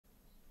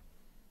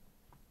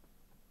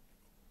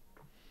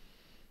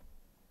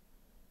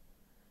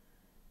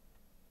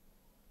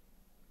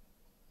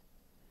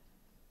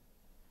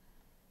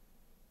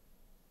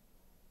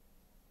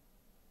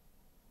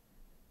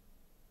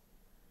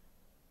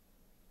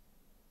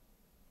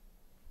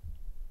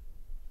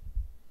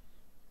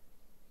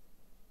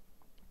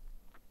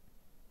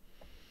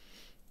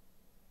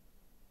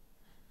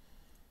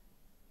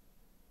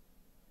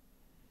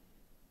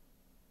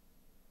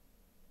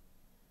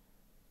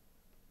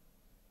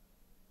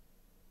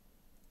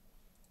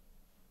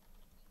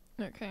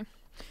Okay.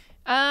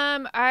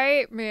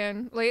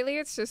 Man, lately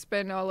it's just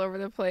been all over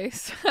the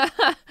place.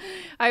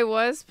 I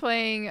was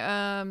playing,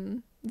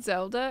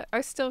 Zelda.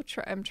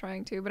 I'm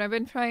trying to, but I've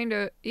been trying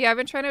to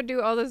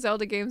do all the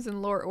Zelda games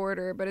in lore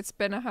order, but it's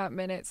been a hot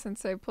minute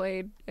since I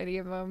played any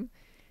of them.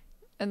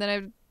 And then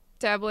I'm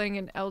dabbling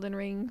in Elden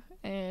Ring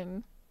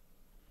and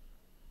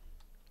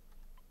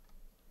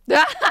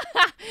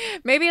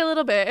maybe a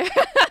little bit.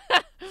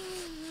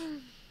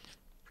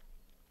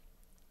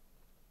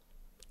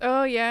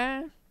 Oh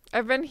yeah.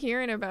 I've been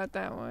hearing about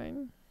that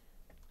one.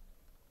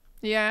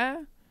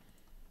 Yeah.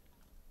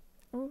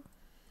 Ooh.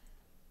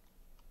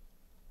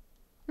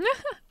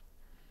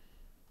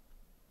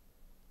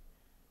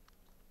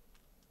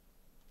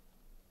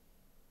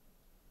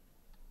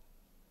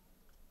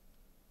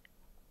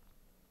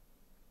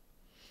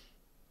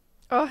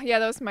 Oh yeah,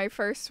 that was my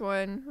first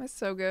one. That's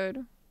so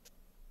good.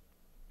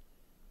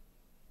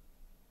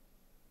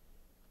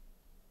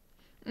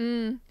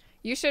 Mm.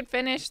 You should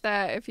finish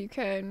that if you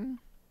can.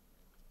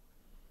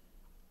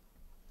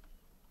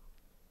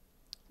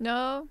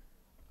 No?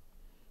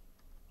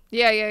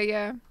 Yeah, yeah,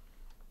 yeah.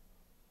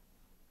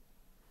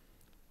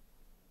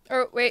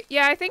 Or wait,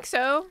 yeah, I think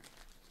so.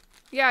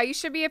 Yeah, you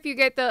should be if you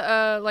get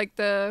the like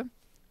the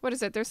what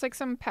is it? There's like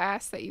some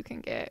pass that you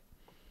can get.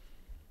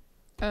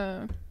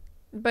 Uh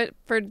but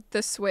for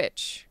the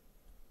Switch.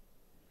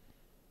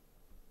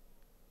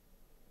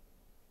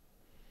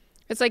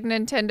 It's like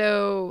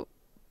Nintendo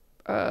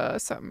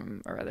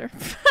something or other.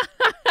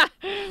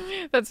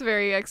 That's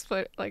very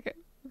like a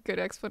good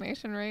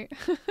explanation, right?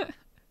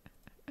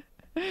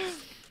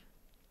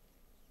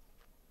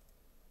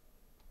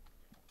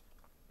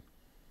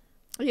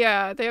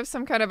 Yeah, they have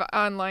some kind of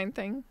online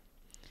thing.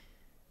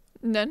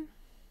 None.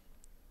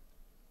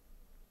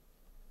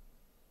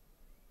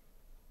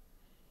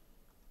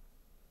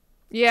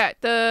 Yeah,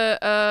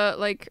 the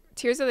like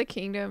Tears of the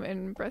Kingdom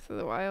and Breath of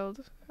the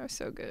Wild are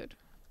so good.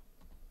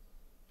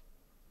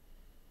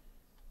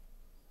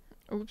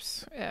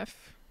 Oops,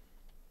 F.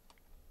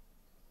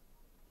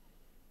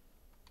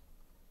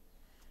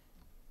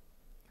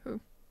 Who?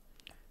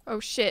 Oh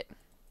shit.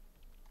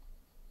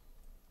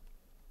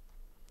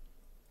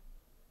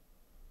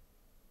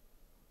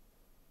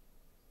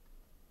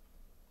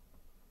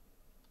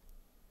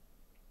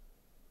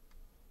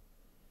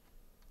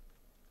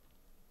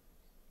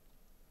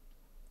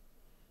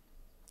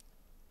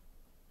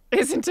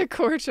 Isn't a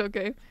cordial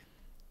game.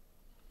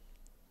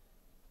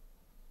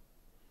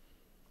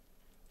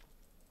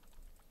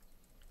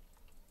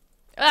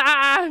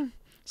 Ah!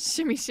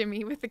 Shimmy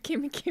shimmy with the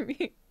kimmy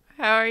kimmy.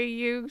 How are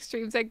you,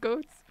 streams at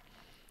goats?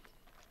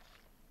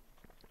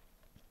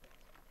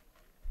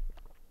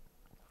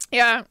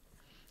 Yeah.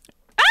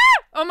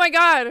 Oh my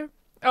god.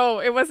 Oh,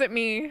 it wasn't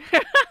me.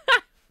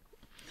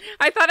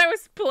 I thought I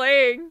was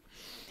playing.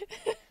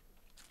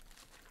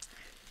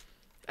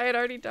 I had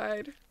already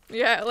died.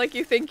 Yeah, like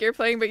you think you're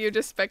playing, but you're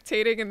just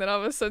spectating, and then all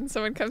of a sudden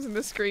someone comes in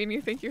the screen,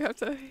 you think you have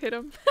to hit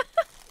them.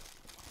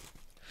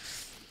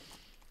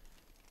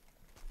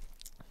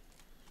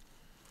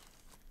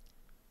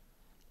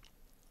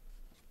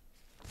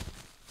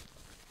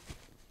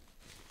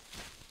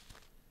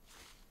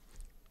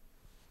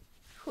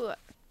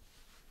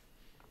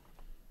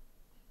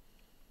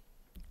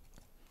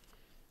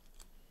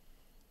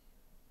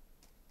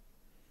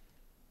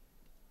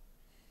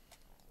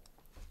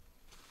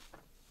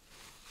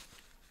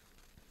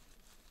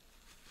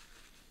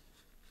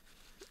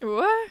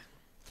 What?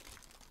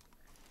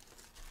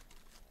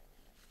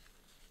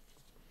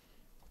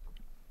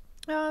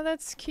 Oh,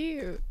 that's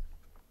cute.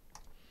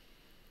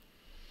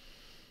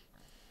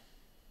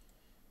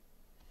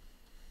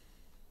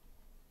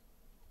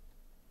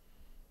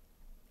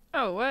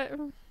 Oh, what?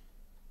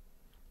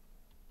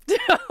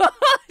 Oh,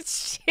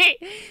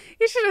 shit.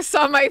 You should have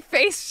saw my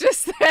face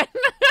just then.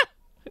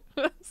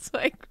 It's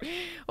like,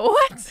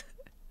 what?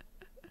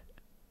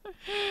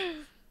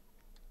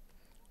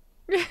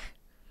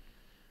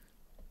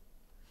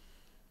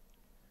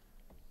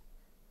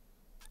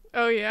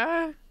 Oh,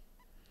 yeah?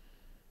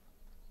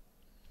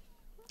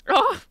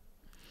 Oh!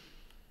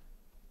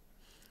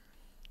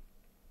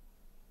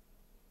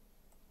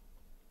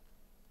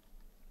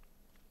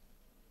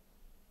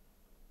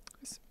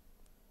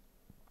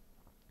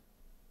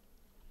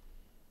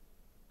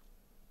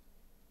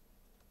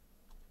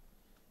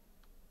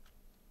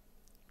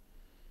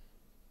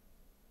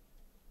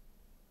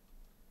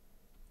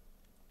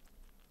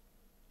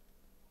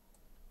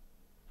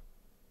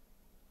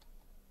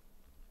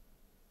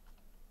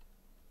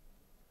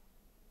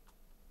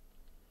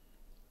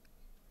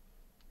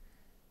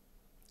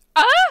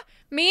 Ah!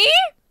 Me?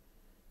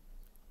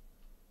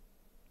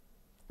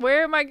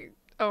 Where am I?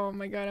 Oh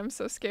my god, I'm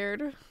so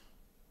scared.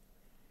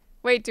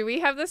 Wait, do we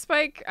have the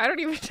spike? I don't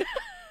even...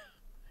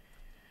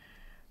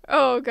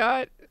 Oh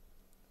god.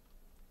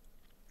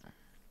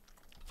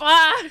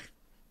 Ah!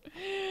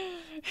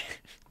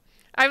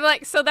 I'm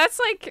like, so that's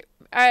like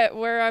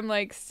where I'm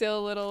like still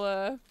a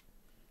little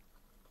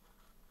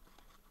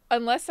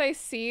unless I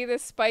see the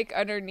spike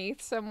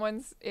underneath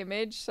someone's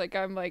image, like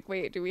I'm like,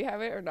 wait, do we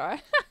have it or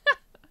not?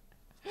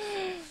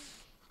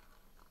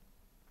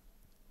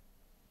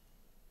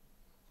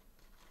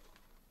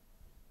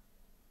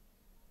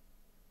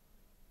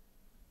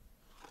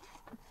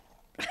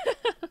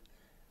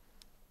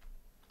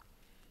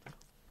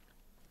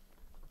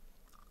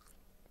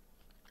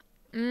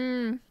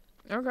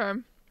 Okay.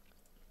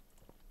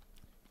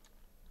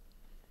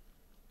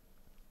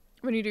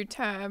 When you do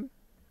tab.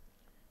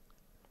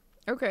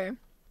 Okay.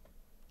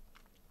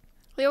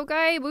 Leo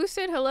Guy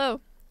boosted.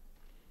 Hello.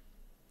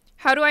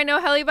 How do I know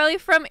Helly Belly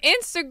from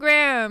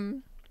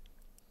Instagram?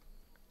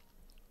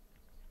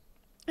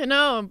 I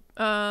know.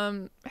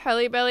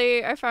 Helly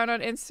Belly I found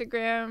on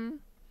Instagram.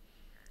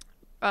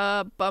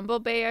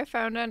 Bumblebee I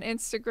found on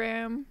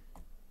Instagram.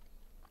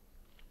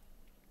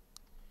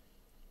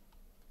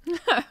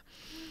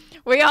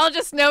 We all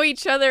just know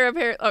each other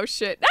apparently. Oh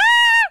shit.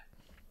 Ah!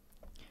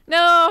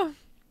 No.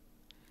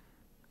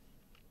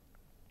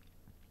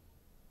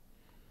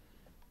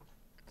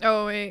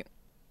 Oh wait.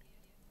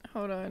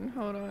 Hold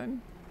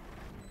on.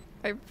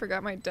 I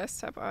forgot my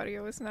desktop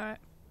audio was not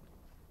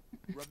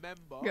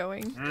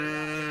going.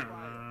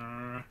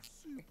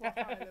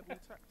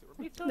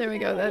 There we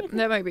go.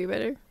 That might be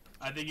better.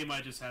 I think you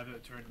might just have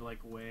it turned like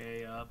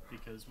way up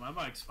because my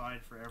mic's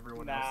fine for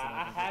everyone else. Nah, That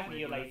I I've have ever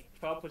you played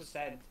like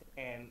 12%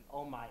 and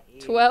oh my.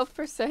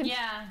 12%.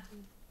 Yeah. with.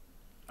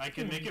 I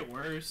can make it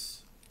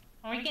worse.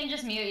 Or we can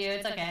just mute you.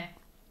 It's okay.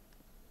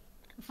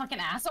 Fucking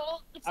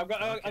asshole. I'm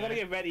gonna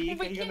get ready.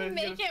 We can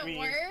make it scream.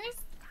 worse.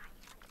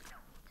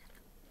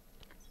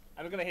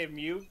 I'm gonna hit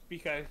mute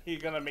because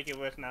he's gonna make it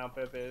worse now on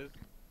purpose.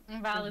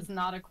 Val is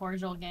not a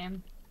cordial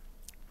game.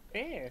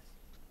 Yes.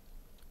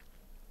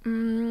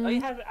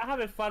 Mm. I'm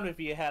having fun with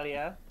you,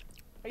 Helia.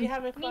 Are you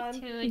having Me fun?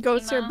 too.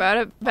 Ghosts are Timo. bad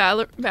at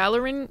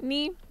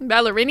Valorini?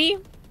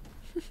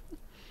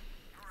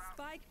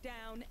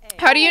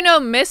 How do you know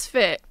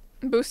Misfit?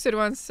 Boosted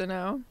wants to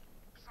know.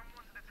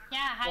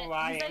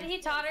 Yeah, he said he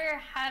taught her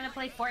how to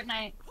play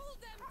Fortnite.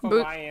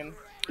 Ryan.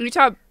 You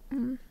taught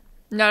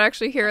not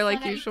actually here like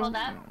That's what I usual. pulled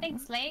up.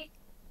 Thanks, Slate.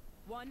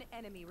 One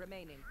enemy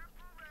remaining.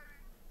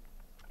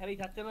 Helia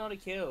got 10 all the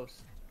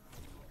kills.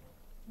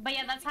 But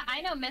yeah, that's how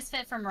I know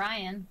Misfit from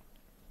Ryan.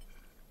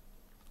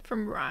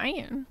 From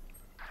Ryan.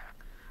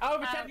 Oh,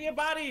 protect your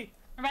body!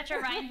 Retro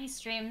Ryan, he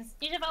streams.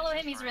 You should follow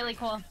him, he's really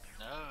cool.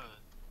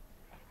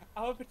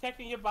 I was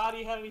protecting your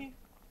body, Helia.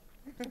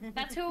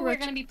 That's who we're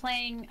gonna be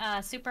playing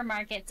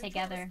Supermarket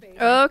together.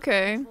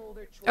 Okay.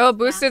 Oh,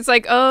 Boosted's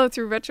like, oh,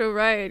 through Retro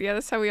Ride. Yeah,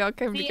 that's how we all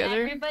came See,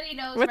 together. everybody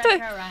knows What Retro the?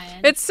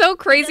 Ryan. It's so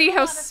crazy There's a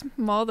how lot of-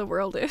 small the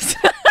world is.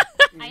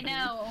 I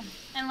know.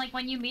 And like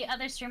when you meet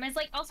other streamers,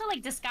 like also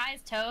like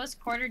Disguised Toast,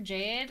 Quarter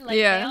Jade, like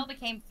Yeah. they all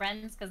became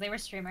friends because they were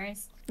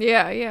streamers.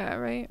 Yeah,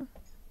 right.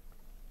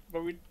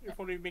 But if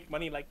only we make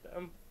money like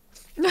them.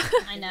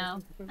 I know.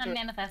 I'm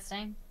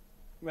manifesting.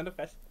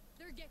 Manifest.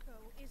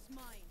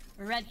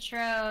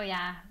 Retro,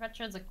 yeah.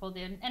 Retro's a cool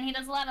dude. And he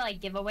does a lot of like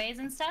giveaways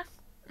and stuff.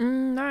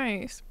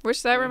 Nice.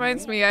 Which that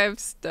reminds me, I have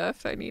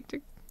stuff I need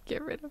to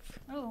get rid of.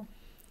 Ooh.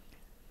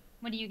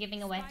 What are you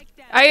giving away?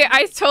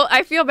 I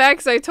feel bad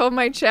because I told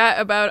my chat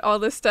about all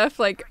this stuff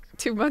like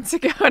 2 months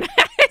ago and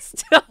I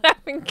still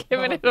haven't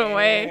given it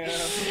away.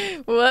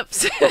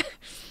 Whoops.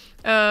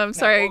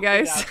 Sorry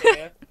guys.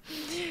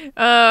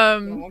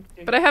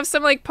 But I have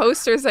some like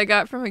posters I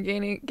got from a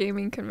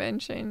gaming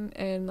convention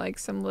and like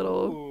some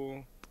little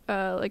Ooh.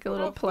 like a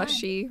little Oh, fun.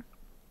 plushie.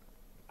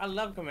 I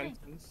love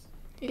conventions.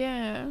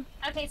 Yeah.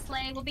 Okay,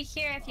 Slay, we'll be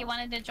here if you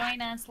wanted to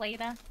join us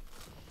later.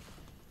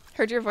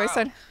 Heard your voice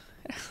Wow. on.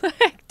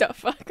 Like, the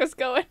fuck was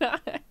going on?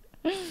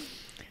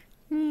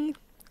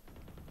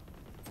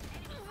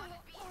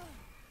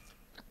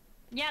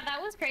 Yeah,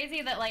 that was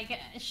crazy that like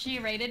she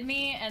raided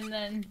me and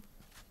then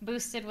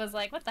Boosted was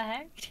like, what the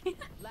heck?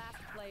 Last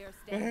player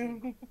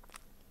standing. What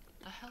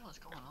the hell is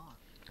going on?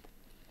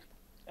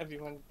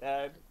 Everyone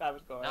dead. That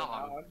was going No,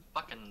 on. I'm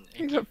fucking.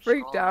 You it got keeps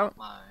freaked scrolling out. up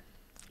my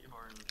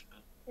keyboard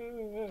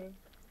and shit.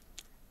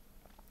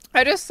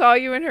 I just saw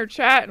you in her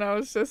chat and I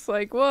was just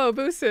like, whoa,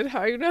 Boosted,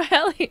 how you know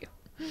Helly?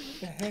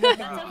 That's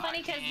so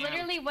funny because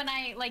literally when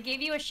I like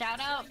gave you a shout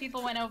out,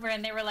 people went over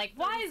and they were like,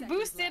 why is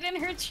Boosted in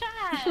her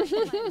chat?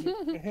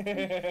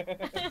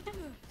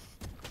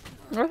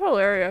 That's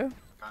hilarious.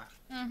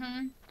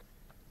 Mm-hmm.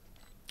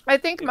 I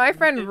think my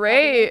friend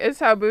Ray is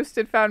how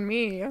Boosted found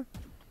me.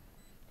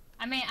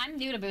 I mean, I'm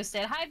new to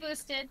Boosted. Hi,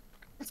 Boosted.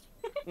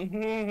 One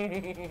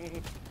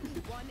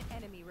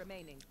enemy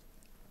remaining.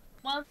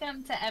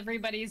 Welcome to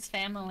everybody's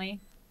family.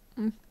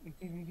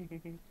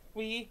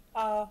 We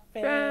are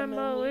Family.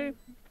 family.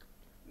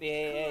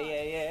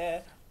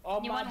 Yeah.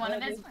 All You my won one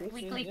of his brothers,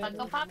 weekly sisters,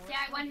 Funko Pops? Yeah,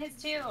 I won his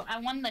too. I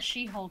won the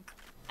She-Hulk.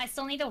 I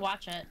still need to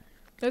watch it.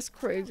 That's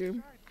crazy.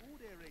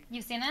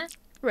 You've seen it?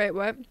 Wait,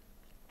 what?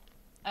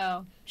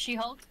 Oh,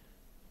 She-Hulk?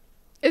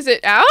 Is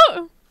it out?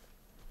 Oh,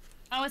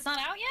 it's not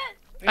out yet?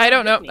 I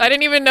don't know. I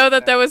didn't even know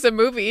that that was a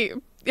movie.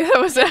 That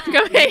was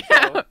coming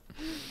out.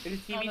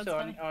 It's a TV that's show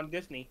funny. on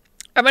Disney.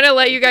 I'm gonna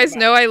let you guys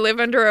know I live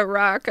under a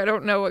rock. I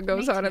don't know what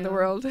goes Me on in the too.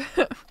 world.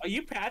 Are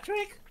you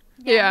Patrick?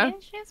 Yeah.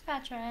 She is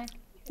Patrick.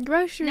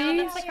 Groceries. No,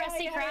 that's the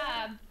Krusty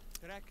Krab.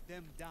 Track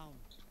them down.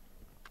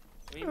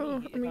 What do you Oh,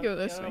 mean? let me go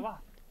this way.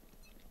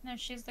 No,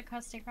 she's the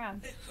Krusty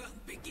Krab.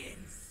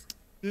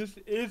 This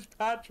is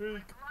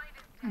Patrick.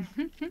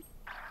 Dude.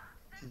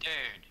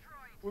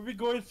 Where we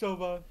going,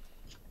 Silva?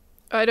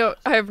 I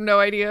have no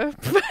idea.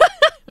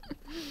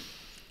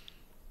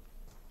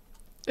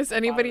 Is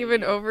anybody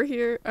even over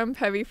here? I'm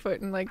heavy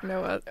footing like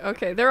Noah.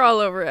 Okay, they're all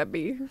over at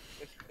B.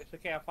 It's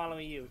okay. I'm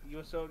following you.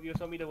 You show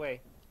me the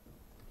way.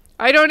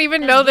 I don't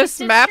even Does know this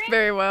Boosted map stream?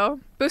 very well.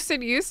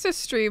 Boosted used to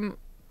stream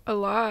a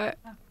lot,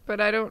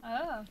 but I don't.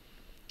 Oh.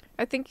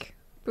 I think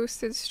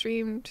Boosted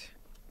streamed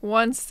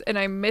once and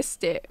I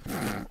missed it.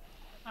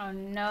 Oh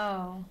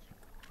no.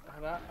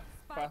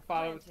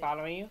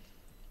 Following you.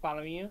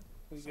 Following you.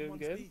 We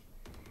good.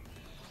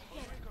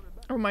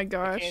 Oh my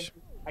gosh.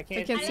 I I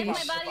can't can't I see.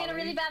 left my body in a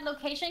really bad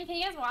location. Can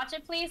you guys watch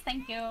it, please?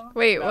 Thank you.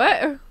 Wait, No.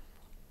 what?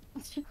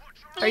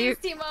 Please,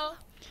 you- Timo.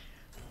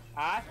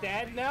 I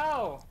said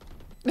no.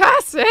 I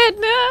said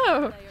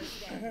no. Player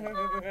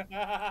standing.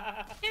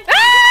 Ah!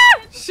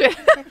 Shit.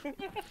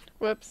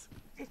 Whoops.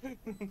 Who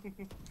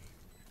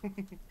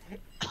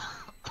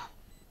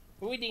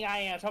do you think I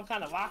am? Some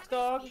kind of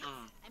watchdog?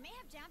 I may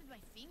have jammed my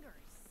fingers.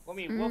 What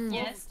me? Woof woof?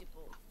 Yes.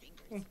 Multiple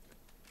fingers.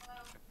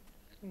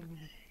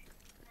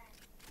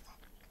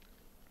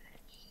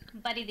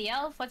 Buddy the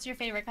Elf, what's your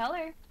favorite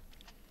color?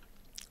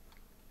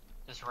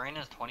 This rain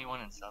is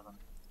 21 and 7.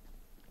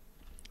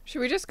 Should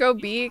we just go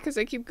B? Because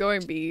I keep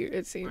going B, it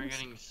We're seems.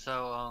 getting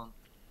so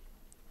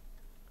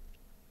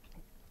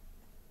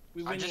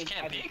I just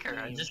can't peek her.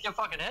 I just get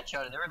fucking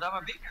headshotted every time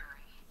I peek her.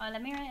 Oh,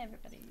 let me write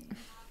everybody.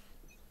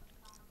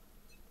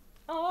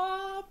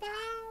 All by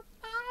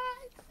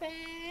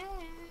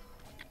myself.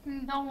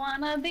 Don't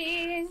wanna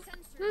be.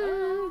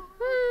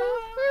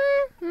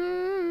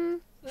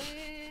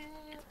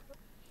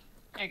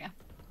 There you go.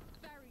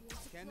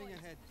 Scanning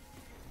ahead.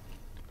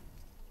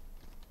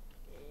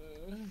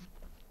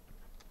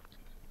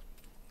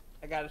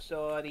 I got a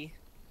shorty.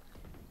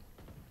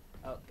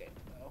 Okay.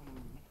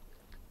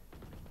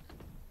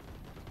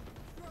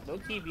 No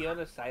TV on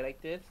the side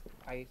like this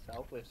by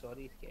yourself with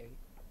shorty is scary.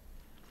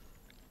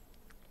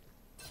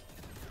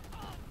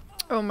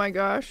 Oh my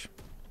gosh.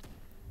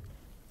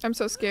 I'm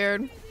so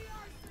scared.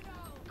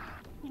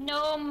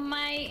 No,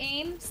 my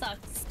aim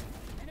sucks.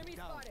 Enemy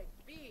spotted.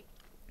 B.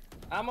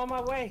 I'm on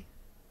my way.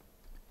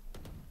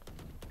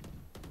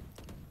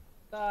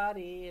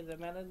 Shorty is a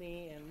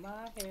melody in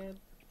my head.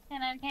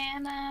 And I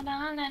can't na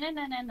na na na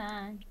na na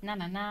na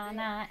na na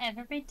na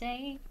every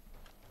day.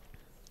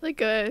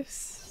 Like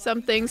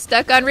something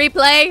stuck on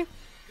replay.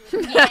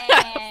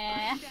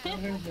 Yeah.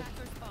 Attacker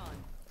spawn.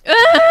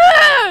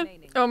 Ah!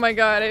 Remaining. Oh my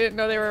god, I didn't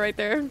know they were right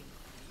there.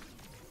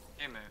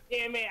 Hey man.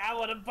 Damn it, I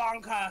would've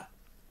bonked her.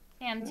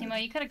 Damn,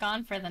 Timo, you could have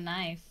gone for the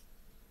knife.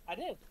 I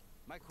did.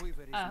 My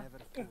quiver is Oh. never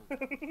full.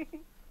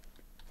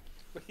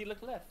 But he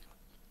looked left.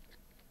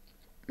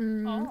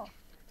 Mm. Oh.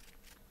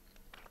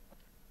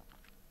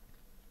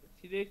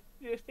 She did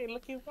just stay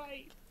looking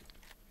right.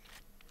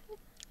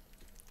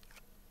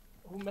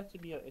 Who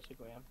messaged me on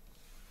Instagram?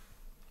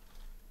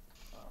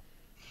 Oh.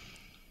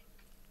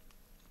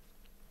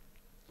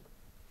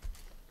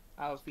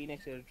 Our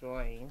Phoenix is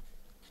drawing.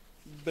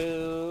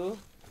 Boo.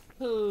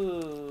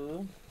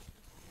 Hoo.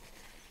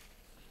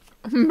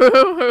 You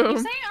Boo.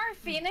 say our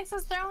Phoenix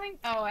is throwing?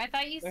 Oh, I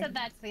thought you said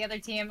that to the other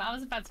team. I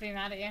was about to be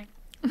mad at you.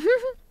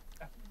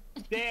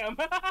 Damn.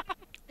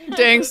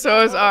 Dang,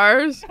 so is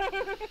ours. Dude,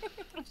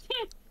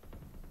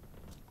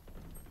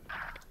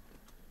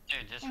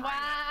 this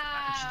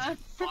Wow. rain is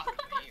fuck me.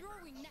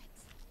 Throwing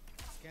next.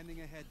 Scanning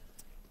ahead.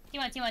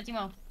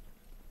 Timo.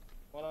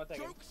 Hold on a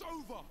second. Joke's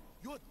over.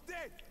 You're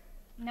dead.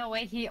 No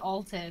way he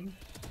ulted.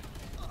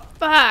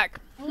 Fuck.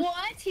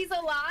 What? He's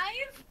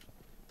alive?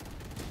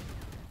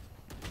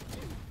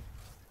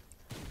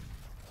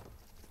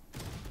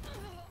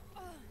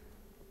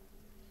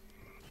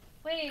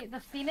 Wait, the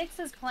Phoenix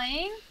is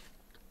playing?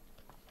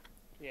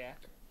 Yeah.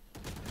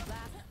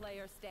 Last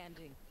player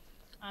standing.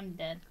 I'm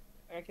dead.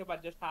 I don't care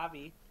about just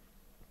Javi.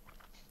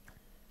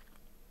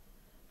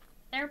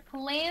 They're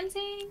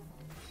planting?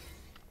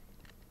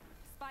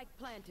 Spike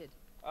planted.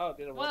 Oh,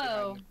 there's a wall Whoa,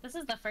 behind me. this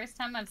is the first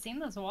time I've seen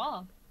this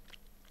wall.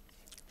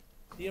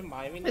 See him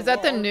miming Is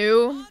that the wall?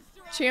 new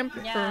champ?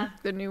 Yeah. Or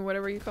the new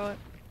whatever you call it?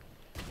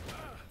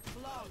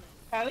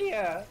 Hell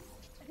yeah.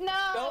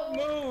 No! Don't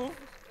move.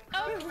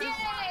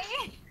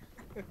 Okay!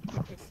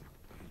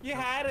 You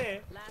had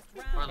it. Last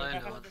Orlando.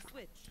 round before the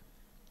switch.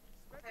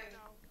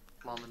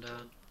 Mom and dad.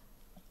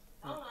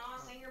 I don't know. I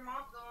seen your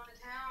mom going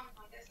to town. I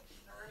guess it's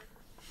her.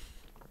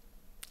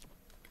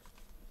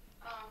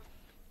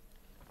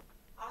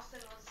 Austin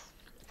was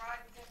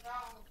riding him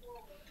down the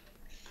floor.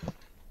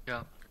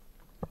 Yeah.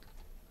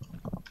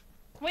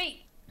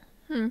 Wait,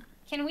 Hmm.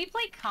 can we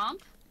play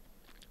comp?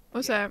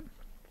 What's that?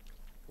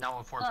 Not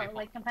with 4 Oh, people.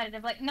 like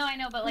competitive. Like, no, I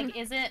know, but like,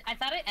 is it? I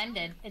thought it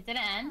ended. It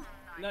didn't end.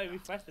 No, you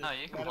refreshed it. No,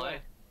 you can Right play.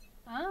 away.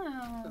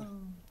 Oh.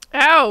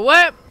 Ow,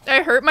 what?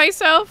 I hurt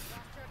myself?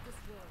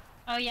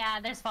 Oh yeah,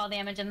 there's fall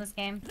damage in this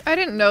game. I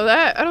didn't know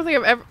that. I don't think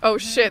I've ever. Oh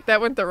shit,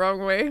 that went the wrong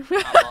way. I'm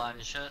blind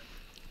as shit.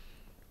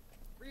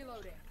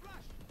 Reloading.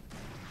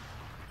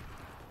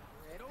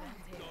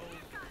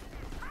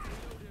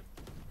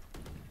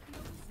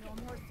 No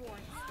more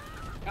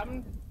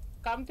thorns.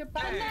 Come to The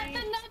party. net, the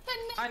net, the net,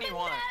 Tiny the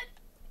one. net.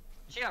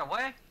 She got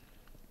away.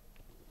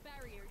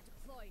 Barrier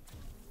deployed.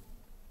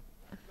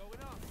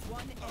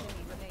 One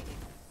enemy remaining.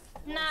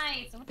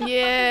 Nice. What the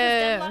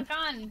Yeah. fuck is this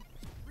deadlock on?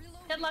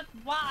 Deadlock,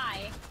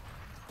 why?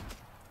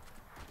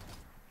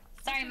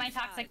 Sorry, my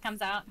toxic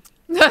comes out.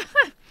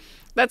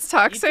 That's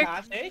toxic.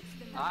 Toxic?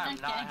 I'm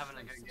not Okay. having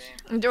a good game.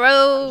 I'm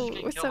Bro, just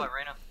getting what's killed up? by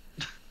Reyna.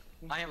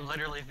 I am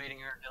literally feeding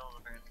her kills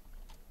apparently.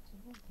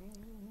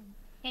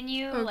 Can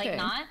you, Okay. like,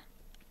 not?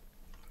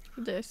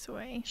 This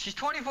way. She's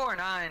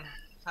 24-9.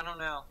 I don't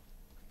know.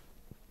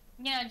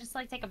 You know, just,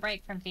 like, take a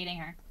break from feeding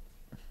her.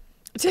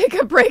 Take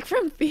a break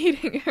from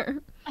feeding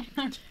her.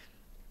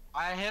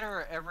 I hit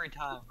her every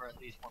time for at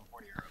least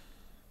 140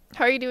 euros.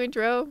 How are you doing,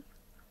 Dro?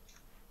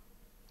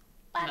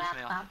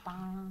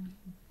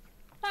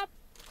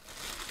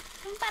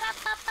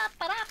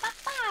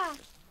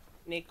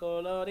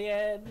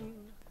 Nickelodeon.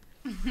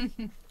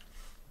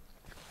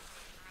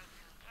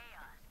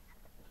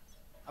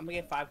 I'm gonna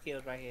get 5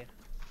 kills right here.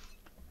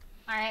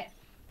 Alright.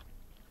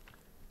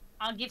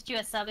 I'll gift you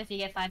a sub if you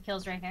get 5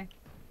 kills right here.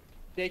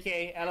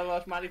 JK,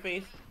 LOL, smiley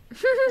face.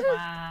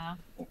 Wow.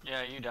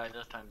 Yeah, you died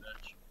this time,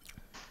 bitch.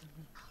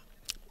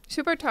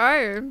 Super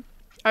tired.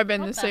 I've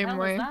been What the the same hell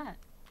way. was that?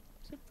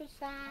 Super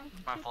sad.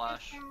 My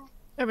flash.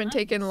 I've been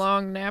taking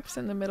long naps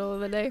in the middle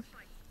of the day.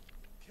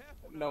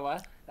 You know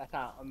what? That's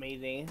not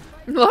amazing.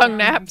 Long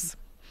naps.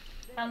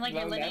 Sounds like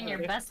you're Long living your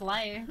nap. best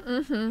life.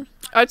 Mhm.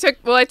 I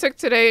took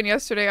today and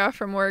yesterday off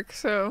from work,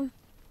 so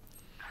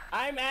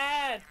I'm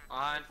mad.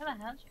 On. Where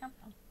the hell did you come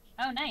from?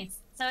 Oh, nice.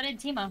 So did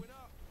Timo.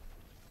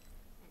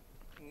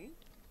 Hmm?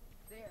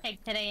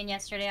 Take today and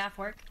yesterday off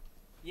work.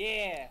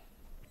 Yeah.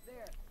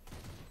 There.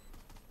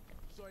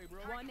 Sorry, bro.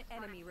 One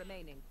enemy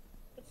remaining.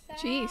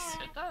 jeez.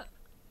 Hit that.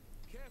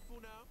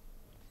 Careful now.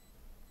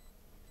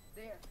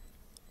 There.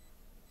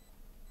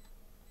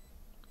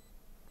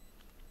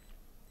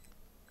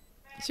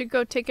 Should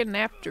go take a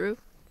nap, Drew.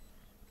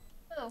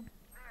 Oh.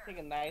 Take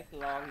a nice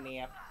long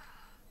nap.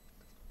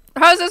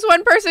 How's this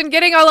one person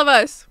getting all of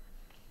us?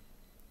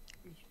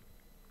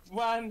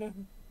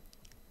 One.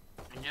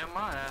 Yeah,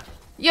 my ass.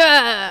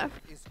 Yeah.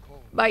 It's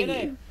cold. Bye. Get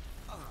it.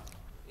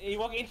 You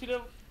walk into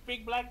the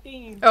big black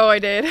thing. Oh, I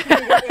did. Oops.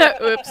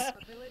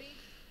 Ability,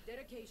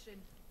 dedication,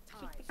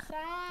 time.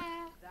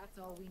 That's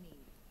all we need.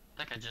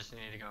 I think I just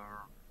need to go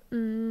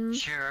Mm,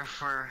 cheer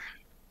for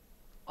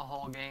a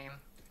whole game.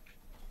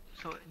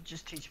 So it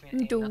just teach me to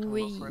aim not to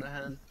look for the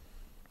head.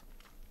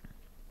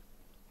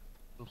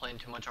 I'm playing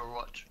too much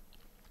Overwatch.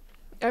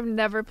 I've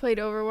never played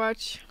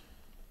Overwatch.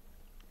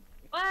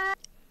 What?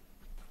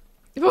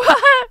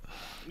 What?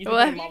 You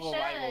What? should play Marvel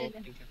Rivals.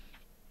 should.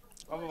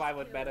 Marvel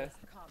Rivals better.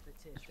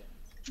 Competition.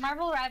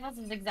 Marvel Rivals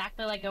is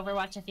exactly like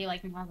Overwatch if you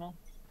like Marvel.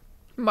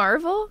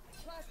 Marvel?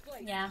 Last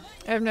place. Yeah.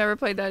 I've never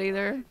played that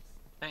either.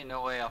 Ain't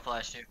no way I'll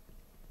flash you.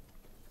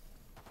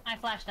 I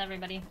flashed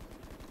everybody.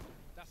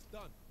 That's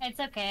done. It's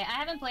okay. I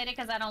haven't played it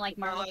because I don't like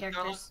Marvel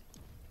characters.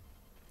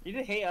 You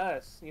just hate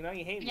us. You know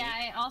you hate Yeah,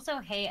 me. I also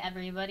hate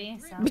everybody,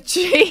 so.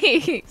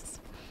 Jeez.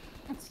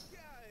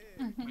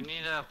 We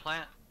need a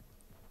plant.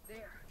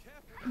 There.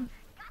 Careful.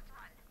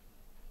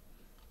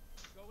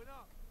 Going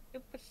up.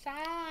 Super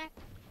sad.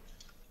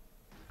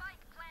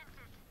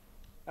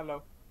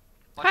 Hello.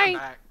 Watch Hi. your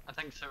back. I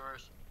think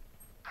sewers.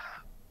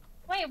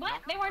 Wait,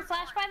 what? They weren't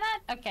flashed by that?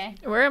 Okay.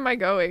 Where am I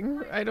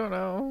going? I don't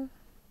know.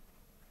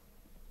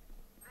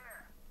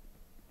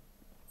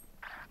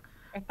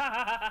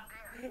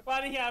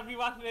 Why do you have me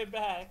watching it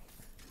back?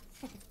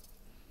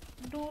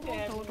 One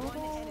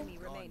enemy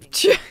remaining.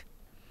 Get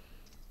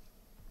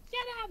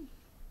him!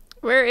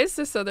 Where is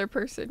this other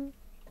person?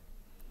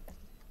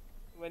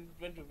 Went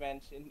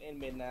revenge in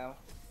mid now.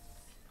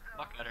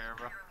 Fuck out of here,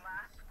 bro.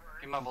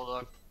 Give me my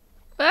bulldog.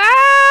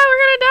 Ah, we're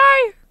gonna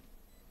die.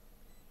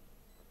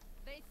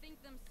 They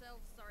think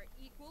themselves are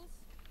equals.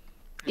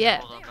 Give me Yeah.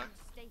 my bulldog back.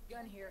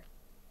 Gun here.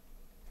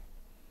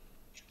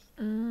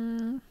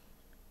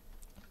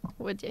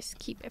 We'll just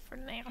keep it for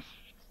now.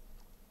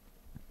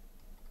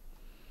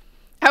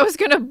 I was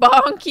gonna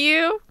bonk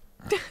you.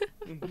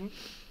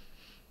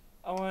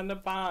 I want the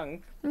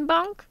bonk.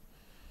 Bonk.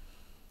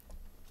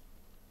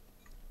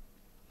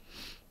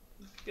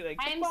 Like,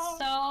 I'm bonk.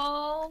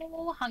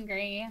 so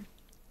hungry.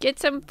 Get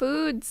some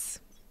foods.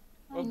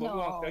 Oh, but we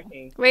want No.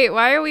 cooking. Wait,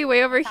 why are we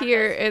way over Tacos.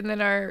 here and then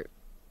our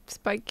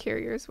spike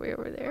carrier's way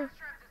over there?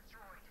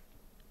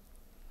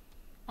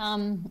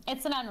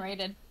 It's an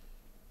unrated.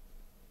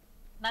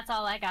 That's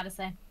all I gotta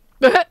say.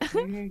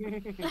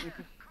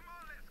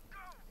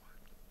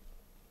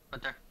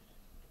 Right there.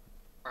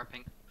 Or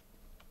pink.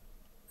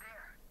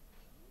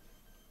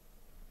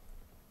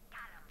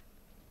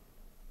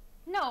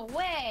 No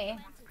way.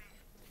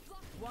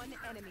 One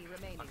enemy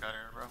remaining. Fuck out of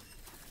here, bro.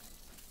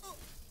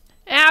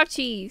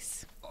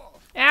 Ouchies.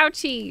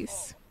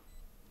 Ouchies.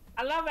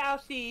 I love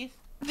Alcies.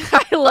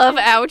 I love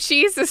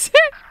ouchies.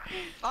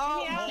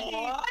 Oh,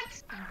 Yeah.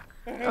 what?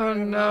 Oh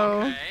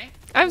no. Okay.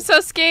 I'm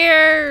so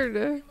scared.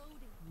 I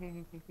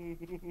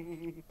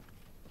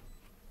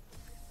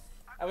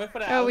went for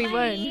the Oh, we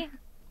Alcies. won.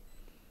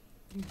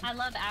 I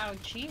love our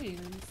choose.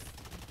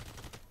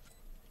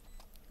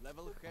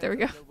 Level of There we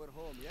go. till we're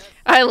home, yes?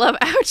 I love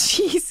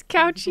ouchies.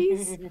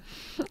 Couchies.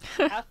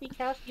 Alcy,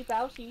 Alcy,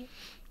 Alcy.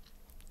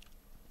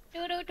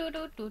 Do do do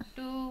do do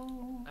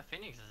do. That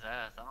Phoenix is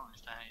ass. I don't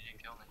understand how you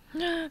didn't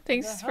kill me.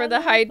 Thanks for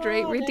the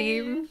hydrate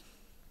redeem.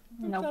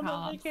 No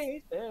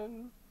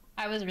problem.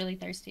 I was really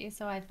thirsty,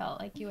 so I felt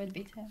like you would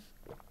be too.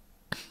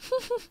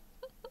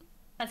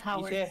 That's how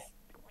it works.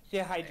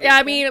 Yeah,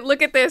 I mean,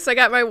 look at this. I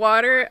got my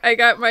water. I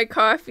got my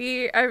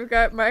coffee. I've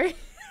got my.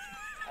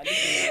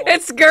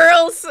 It's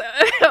girls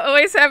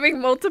always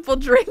having multiple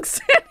drinks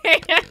in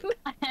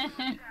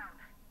hand.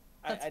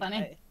 That's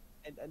funny.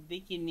 I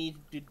think you need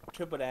to do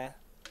triple that.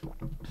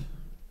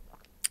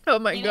 Oh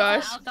my You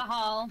gosh. need some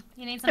alcohol.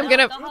 You need some I'm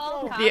gonna-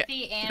 alcohol, Yeah.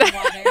 coffee, and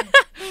water.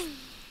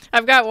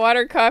 I've got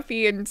water,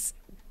 coffee, and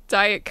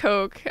Diet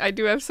Coke. I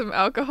do have some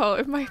alcohol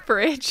in my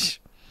fridge.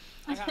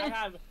 I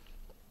have.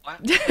 What?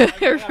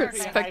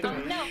 Respectable.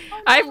 No.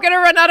 I'm gonna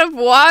run out of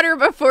water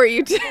before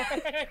you do.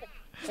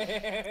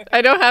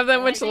 I don't have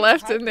that much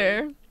left in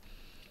there.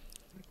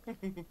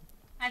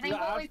 I think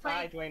when we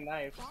play Doing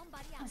knife.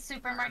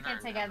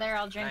 supermarket together,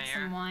 I'll drink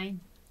some wine.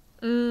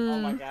 Oh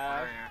my Mm.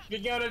 god. You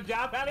get a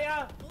job,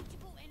 Elia?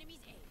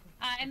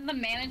 I'm the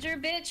manager,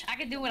 bitch. I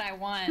can do what I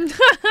want.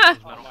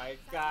 Oh my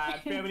god.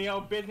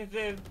 Family-owned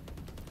businesses.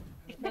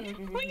 We own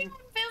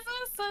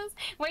businesses.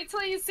 Wait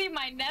till you see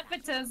my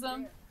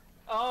nepotism.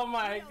 Oh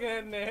my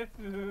goodness.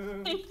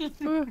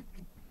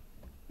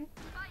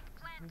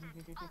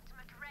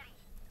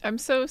 I'm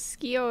so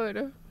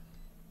scared.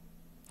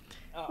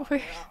 Oh,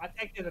 Wait. I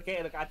take this,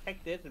 okay? Look, I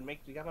take this and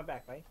make you got my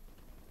back, right?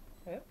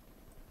 Yep.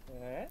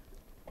 Alright.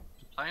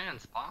 Playing in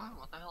spawn?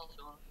 What the hell is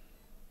going on?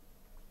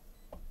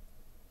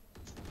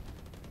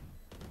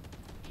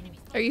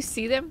 Are you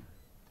see them?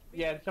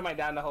 Yeah, somebody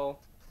down the hole.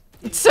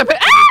 Somebody.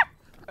 Ah!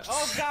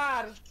 Oh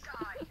god!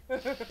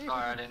 Sorry,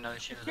 I didn't know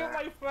she was Kill there.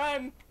 my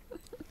friend!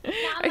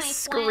 I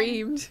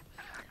screamed.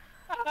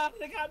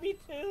 They got me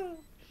too!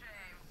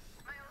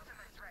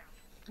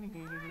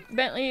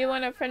 Bentley, you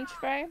want a French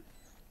fry?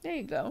 There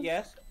you go.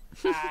 Yes.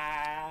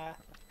 Ah.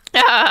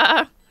 Ah!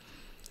 One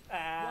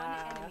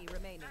Ah. enemy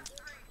remaining.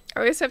 I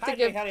always have to Hi,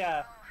 give. hell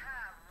yeah.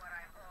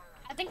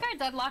 I think our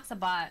deadlock's a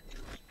bot.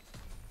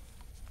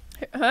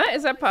 Huh?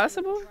 Is that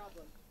possible?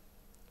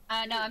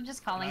 No, I'm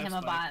just calling him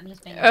a That's bot. I'm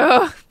just being.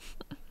 Oh.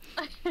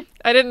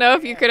 I didn't know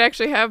if you could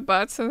actually have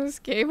bots in this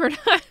game or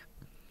not.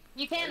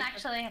 You can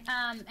actually.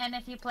 And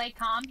if you play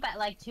comp at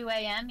like 2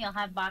 a.m., you'll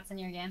have bots in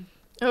your game.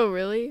 Oh,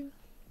 really?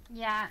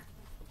 Yeah.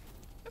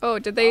 Oh,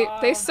 did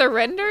they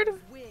surrendered?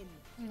 Win.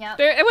 Yep.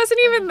 It wasn't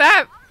even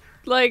that,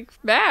 like,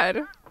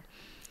 bad.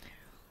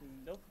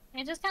 Nope.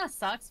 It just kind of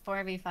sucks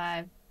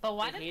 4v5. But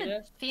why They did hate the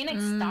us?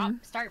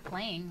 Phoenix start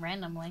playing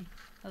randomly?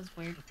 That was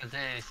weird. Because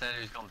they said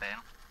he was gonna ban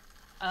him.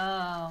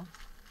 Oh.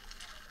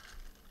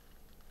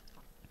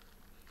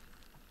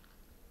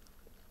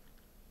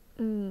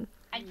 Mm.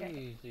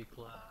 Easy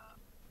clap.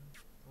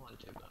 1,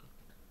 2, gun.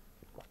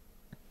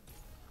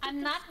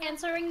 I'm not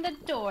answering the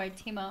door,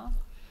 Timo.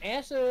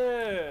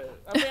 Answer!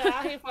 I've been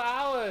out here for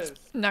hours!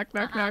 Knock,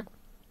 knock, knock.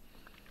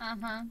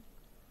 Uh-huh.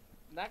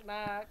 Knock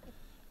knock.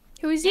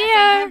 Who's Yeah, so you here?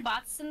 have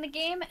bots in the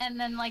game, and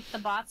then like the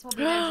bots will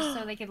be there just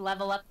so they could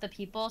level up the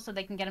people, so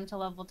they can get them to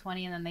level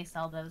 20, and then they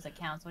sell those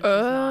accounts, which is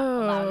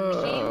not allowed in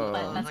the game,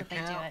 but that's what they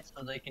do it.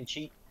 So they can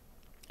cheat.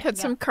 Had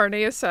some carne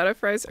asada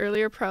fries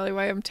earlier, probably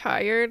why I'm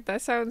tired.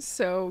 That sounds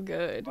so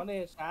good. On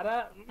the shot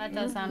up. That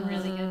does sound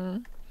really good.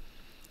 Mm.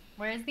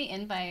 Where's the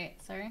invite,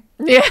 sir?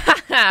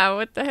 Yeah,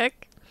 what the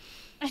heck?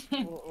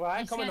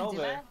 Why You coming gonna do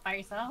over? that by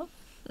yourself?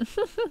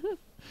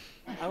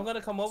 I'm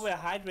gonna come over and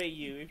hydrate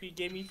you if you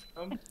give me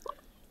some.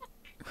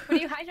 What are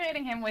you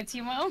hydrating him with,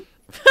 Timo?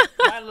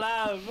 My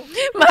love.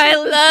 My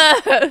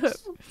love!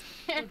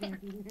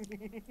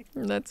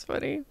 That's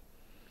funny.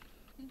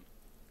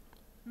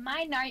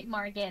 My night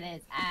market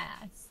is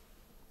ass.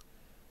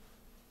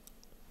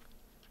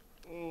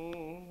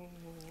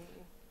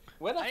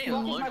 Where the I fuck didn't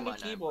is look my at my new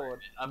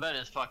keyboard? I bet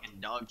it's fucking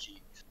dog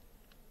cheeks.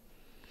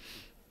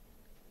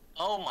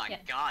 Oh my Yeah.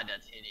 god,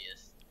 that's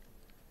hideous.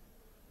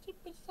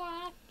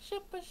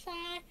 Super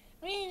shy,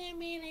 really,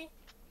 really.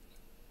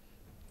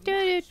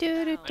 Do, do,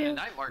 do, I mean, do. the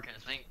night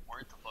markets ain't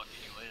worth the fuck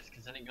anyways,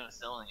 because it ain't gonna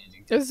sell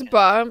anything. This is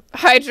bomb.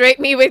 Hydrate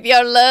me with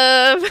your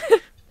love.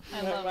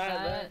 I love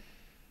that.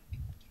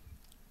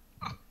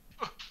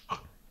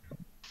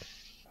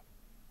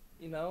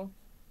 You know?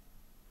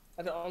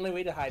 That's the only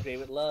way to hydrate,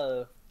 with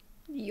love.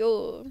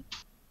 Yo.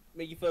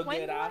 Make you feel When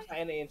good do I- outside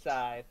and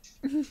inside.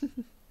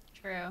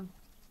 True.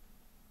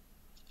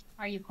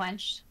 Are you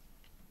quenched?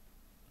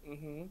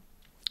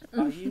 Mm-hmm.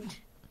 Are you?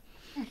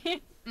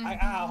 I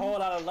got a whole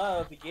lot of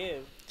love to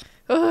give.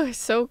 Oh, it's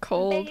so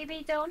cold.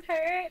 Baby, don't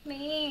hurt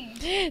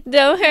me.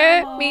 Don't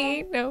hurt No.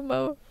 me no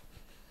more.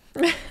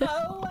 Oh,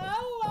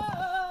 oh,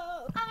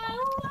 oh.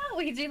 Oh,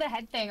 we can do the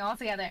head thing all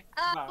together.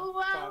 Oh,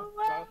 oh,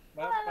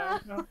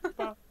 oh,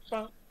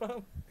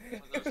 oh.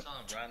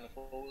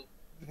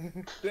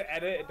 The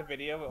edit the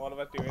video with all of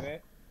us doing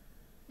it.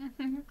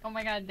 Oh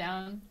my god,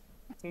 down.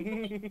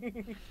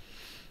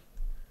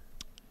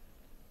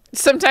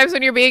 Sometimes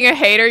when you're being a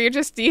hater, you're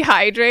just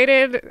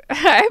dehydrated.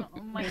 Oh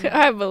my god.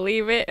 I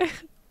believe it.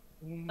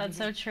 That's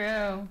so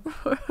true.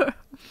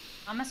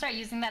 I'm gonna start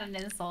using that as an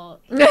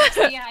insult.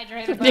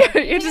 Dehydrated. Bro. You're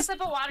Take just- a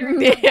sip of water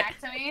and come back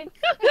to me.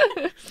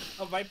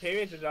 Oh, my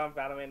parents are on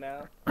Valorant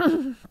now.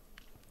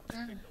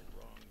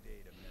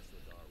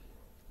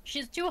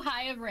 She's too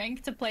high of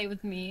rank to play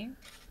with me.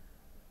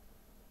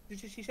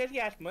 She said she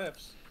has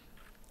Smurfs.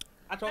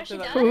 I talked she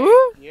to her. does?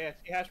 Who? Yeah,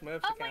 she has Smurfs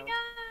Oh my account.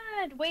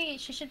 god! Wait,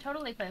 she should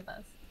totally play with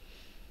us.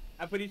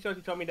 I'm pretty sure she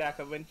told me that,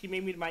 because when she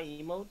made me my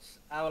emotes,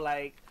 I was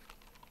like,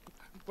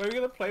 what are you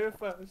gonna play with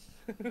us?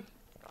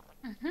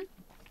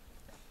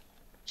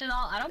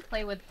 Janelle, I don't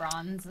play with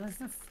bronze.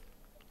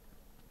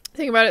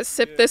 Think about it.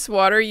 Sip Yeah. this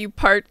water, you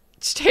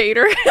parched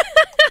hater.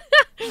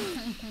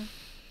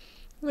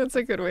 That's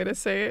a good way to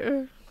say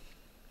it.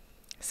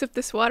 Sip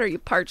this water, you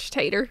parched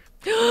hater.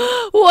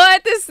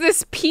 What is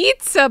this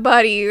pizza,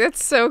 buddy?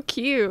 That's so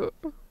cute.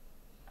 Oh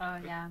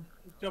yeah.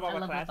 You know I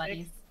about love my my classic?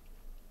 buddies.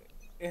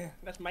 Yeah,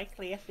 that's my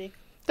classic.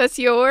 That's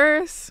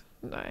yours?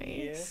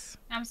 Nice.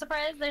 I'm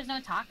surprised there's no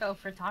taco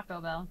for Taco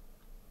Bell.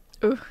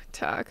 Ooh,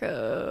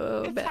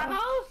 Taco It's Bell.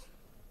 tacos?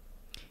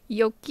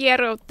 Yo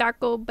quiero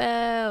Taco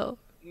Bell.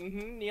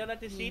 Yo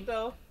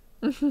necesito.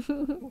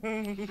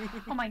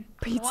 Oh my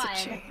Pizza god.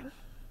 chain.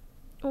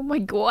 Oh my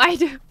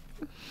god.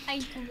 I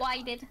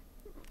glided.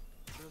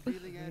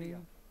 Revealing area.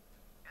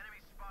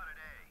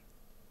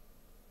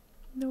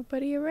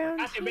 Nobody around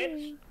Gotcha, here.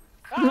 bitch.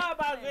 Ah,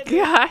 my goodness.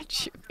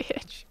 Gotcha,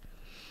 bitch.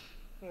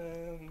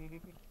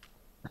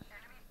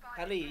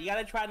 Ali, you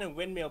gotta try the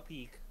windmill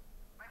peak.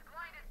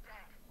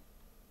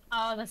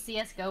 Oh, the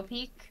CS:GO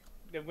peak.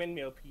 The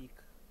windmill peak.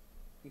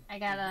 I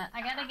gotta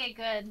get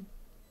good.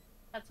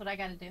 That's what I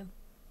gotta do.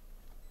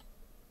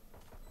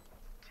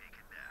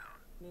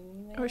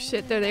 Oh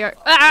shit, there they are.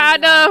 Ah,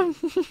 no!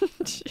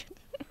 Shit.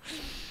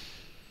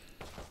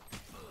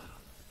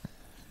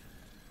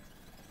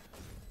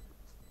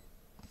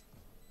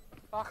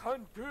 I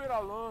couldn't do it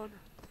alone.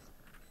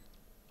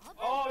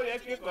 Oh,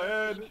 yes, you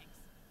could.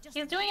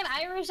 He's doing an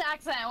Irish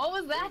accent. What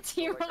was that, Like, I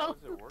Tiro? was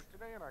at work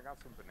today and I got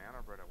some banana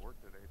bread at work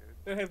today,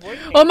 dude. Her voice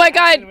Oh my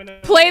changed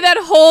god, play that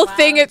whole Wow,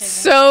 thing, it's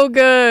okay. so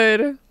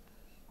good.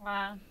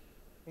 Wow.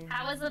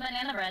 How was the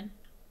banana bread?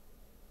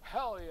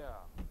 Hell yeah.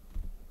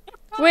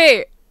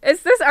 Wait,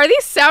 are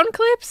these sound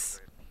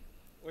clips?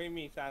 What do you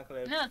mean, sound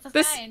clip? No, it's this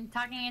This- guy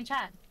talking in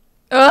chat.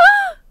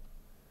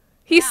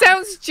 He Yeah.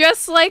 sounds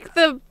just like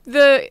the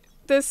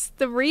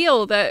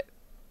reel that.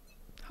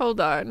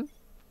 Hold on.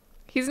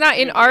 He's not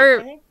in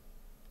our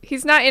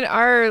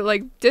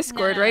like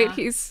Discord, No. right?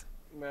 He's.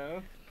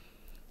 No.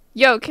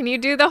 Yo, can you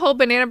do the whole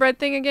banana bread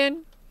thing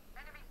again?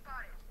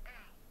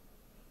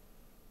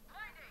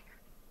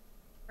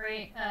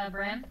 Great,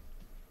 Bram.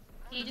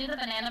 Can you do the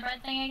banana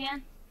bread thing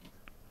again?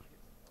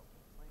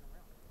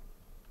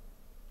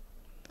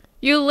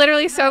 You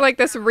literally sound like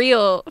this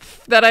reel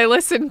that I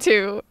listened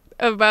to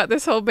about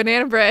this whole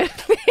banana bread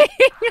thing.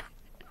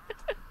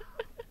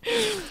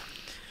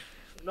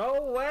 No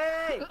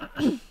way!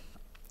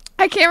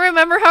 I can't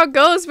remember how it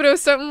goes, but it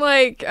was something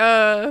like,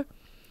 yo,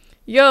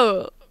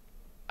 oh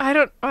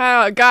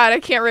god, I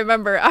can't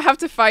remember. I have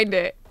to find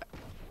it.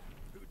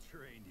 Who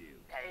trained you?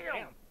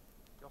 Damn.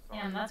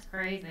 Damn, that's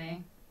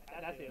crazy.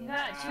 That's it. You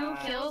got 2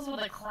 kills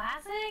with a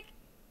classic?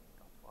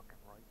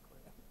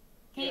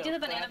 Can you do the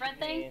banana bread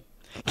thing?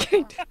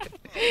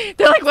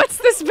 They're like, what's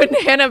this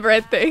banana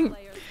bread thing?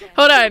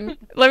 Hold on,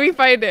 let me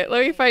find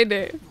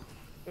it.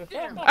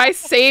 I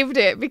saved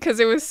it because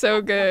it was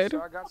so good.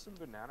 So I got some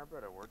banana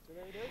bread at work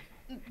today,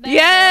 dude.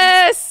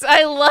 Yes,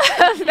 I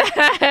love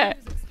that.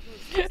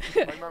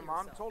 Like my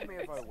mom told me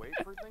if I wait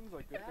for things,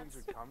 like good things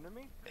would come to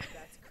me.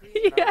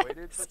 And I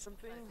waited for Yes, some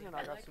things and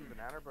I got some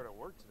banana bread at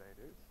work today,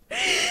 dude.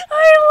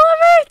 I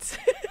love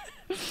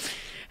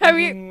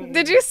it.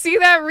 Did you see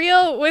that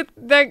reel with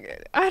the,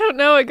 I don't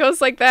know, it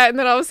goes like that and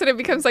then all of a sudden it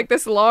becomes like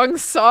this long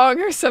song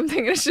or something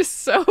and it's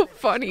just so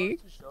funny.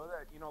 To show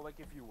that, you know, like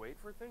if you wait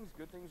for things,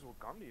 good things will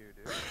come to you,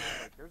 dude.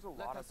 Like there's a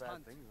lot of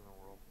bad things in the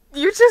world.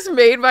 You just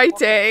made my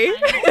day. I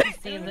need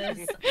to see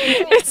this.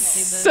 It's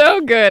so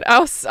good.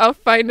 I'll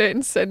find it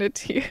and send it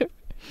to you.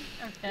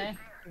 Okay.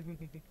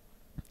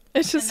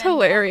 It's just And then I'll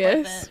flip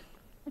hilarious.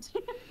 it.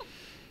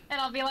 And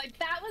I'll be like,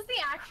 that was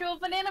the actual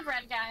banana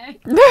bread guy.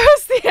 That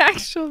was the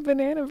actual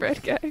banana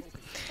bread guy.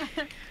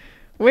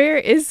 Where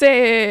is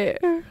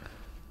it?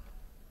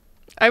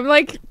 I'm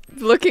like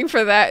looking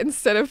for that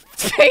instead of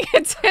paying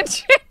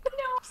attention.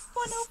 No,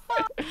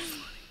 105.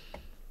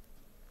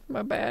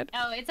 My bad.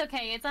 Oh, it's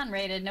okay. It's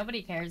unrated.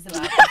 Nobody cares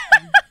about it.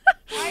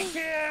 I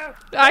care!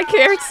 I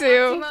care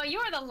too. Timo, you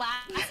are the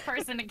last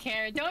person to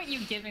care. Don't you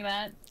give me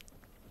that.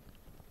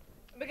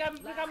 Look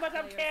how much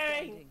I'm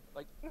carrying!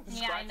 Like Yeah, I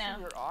scratching know.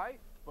 your eye,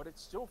 but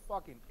it's still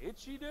fucking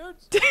itchy, dude.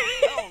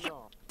 Hell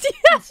no.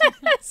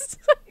 Yes.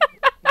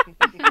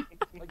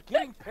 Like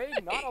getting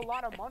paid not a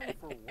lot of money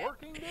for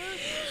working, dude.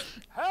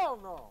 Hell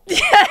no.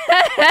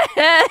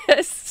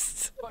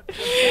 Yes. But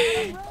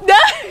banana bread?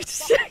 No.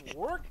 Fucking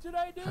work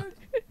today, dude.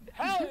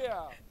 Hell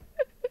yeah.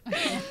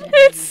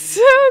 It's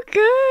so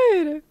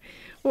good.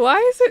 Why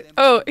is it?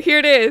 Oh, here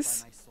it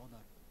is.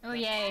 Oh,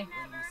 yay.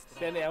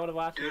 Stanley, I wanna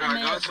watch it.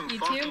 I got some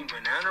fucking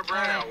banana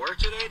bread at work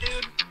today,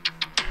 dude.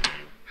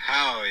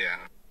 Hell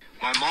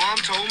My mom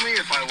told me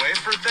if I wait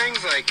for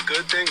things, like,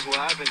 good things will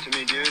happen to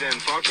me, dude. And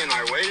fucking,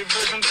 I waited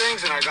for some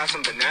things, and I got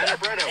some banana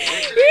bread at work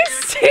today,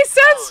 dude. He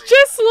sounds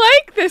just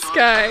like this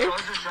guy. So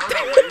just show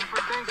that waiting for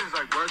things is,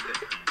 like, worth it.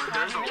 But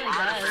there's a lot of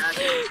bad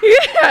things.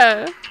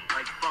 Yeah.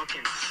 Like,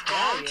 fucking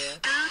skunks,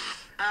 dude?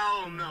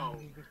 Hell no.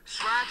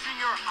 Scratching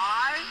your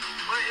eye,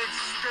 but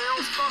it's still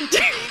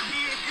fucking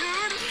inky,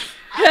 dude?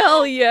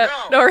 Hell yeah.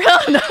 no. Or hell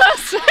no.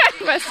 I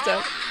messed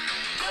up.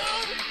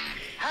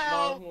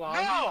 Hell Long.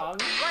 no. Like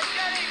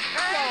getting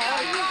paid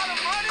a lot of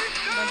money,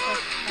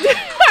 dude.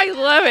 I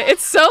love it.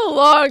 It's so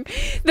long.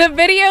 The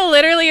video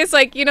literally is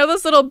like, you know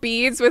those little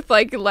beads with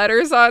like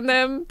letters on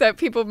them that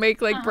people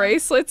make like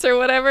bracelets or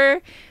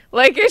whatever?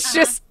 Like it's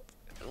just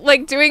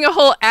like doing a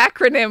whole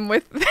acronym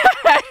with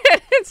that.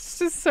 It's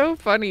just so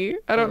funny.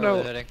 I don't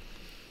know.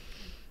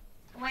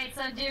 Wait,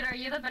 so dude, are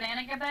you the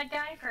banana bad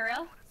guy for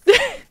real?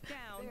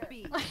 Down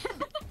B.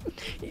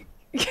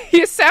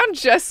 You sound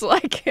just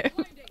like him.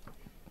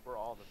 We're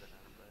all the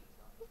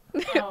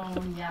banana bread.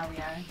 Oh, yeah, we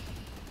are.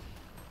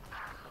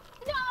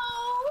 No!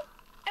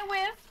 I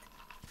whiffed.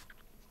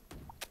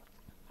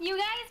 You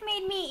guys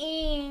made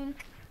me ink.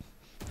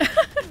 Last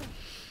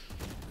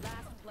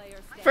player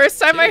standing. First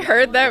time I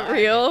heard that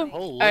reel,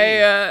 Holy.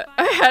 I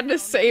had to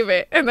save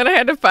it, and then I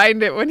had to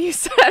find it when you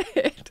said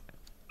it.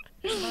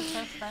 That's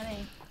so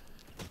funny.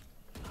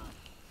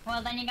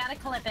 Well, then you gotta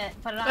clip it.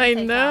 Put it on I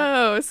TikTok.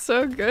 know, it's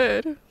so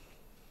good.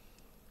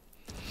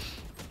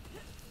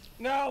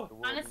 No.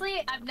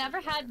 Honestly, I've never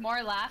had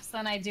more laughs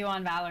than I do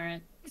on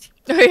Valorant.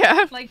 Oh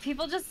yeah, Like,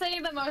 people just say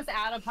the most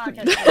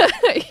out-of-pocket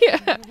shit.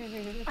 yeah,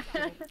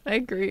 I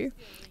agree.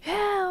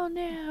 Hell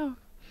no.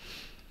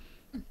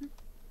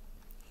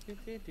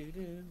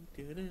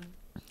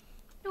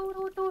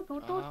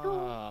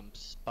 I'm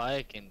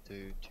spiking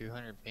to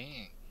 200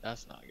 ping.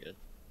 That's not good.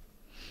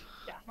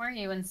 Where are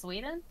you, in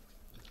Sweden?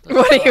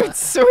 What are you in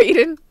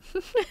Sweden?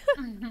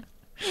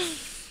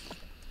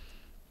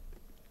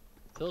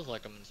 Feels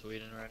like I'm in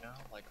Sweden right now.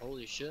 Like,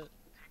 holy shit.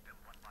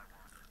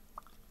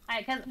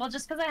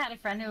 Just because I had a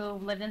friend who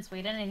lived in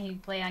Sweden and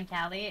he'd play on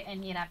Cali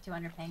and he'd have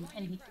 200 ping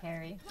and he'd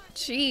carry.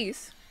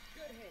 Jeez.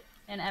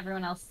 And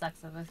everyone else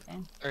sucks at this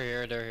game, They're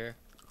here, they're here.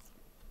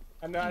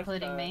 I'm not,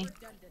 including me.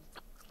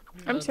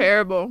 I'm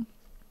terrible.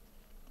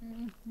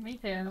 Me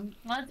too.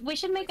 Well, we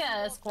should make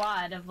a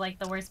squad of like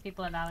the worst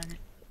people at Valorant.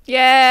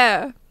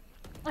 Yeah.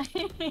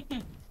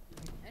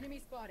 Enemy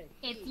spotted.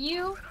 It's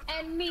you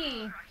and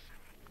me.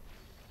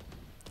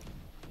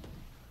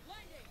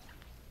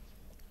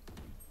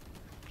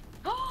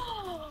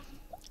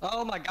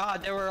 Oh my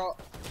god, they were all.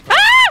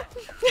 Ah!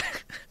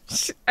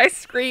 I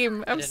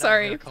scream. I I'm did not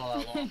sorry. hear call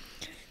out long.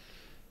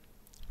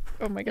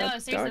 Oh my god, No,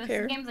 seriously, dog this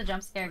hair. game's a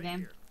jump scare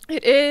game.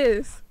 It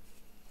is.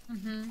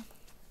 Mhm.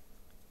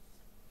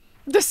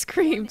 The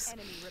screams.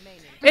 Enemy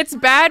remaining. It's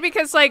bad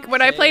because like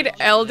when I played Sage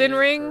Elden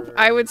Ring, for-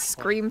 I would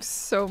scream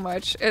so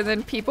much, and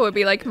then people would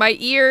be like, "My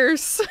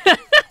ears."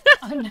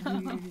 Oh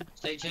no.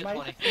 Stage hit My-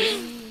 20.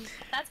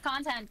 That's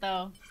content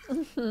though.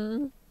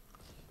 Mhm.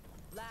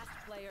 Last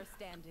player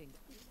standing.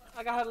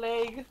 I got a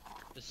leg.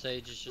 The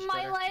Sage is just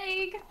My better.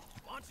 leg.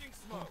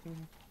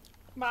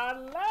 My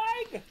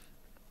leg.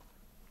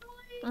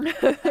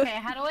 Okay,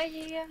 how do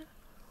I?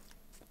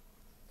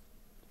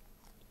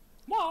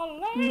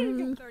 My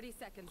leg. 30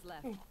 seconds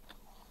left.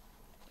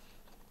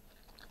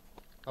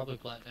 Probably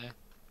plant A.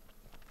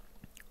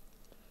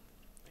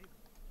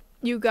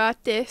 You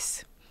got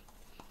this.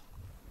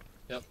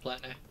 Yep,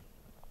 plant A.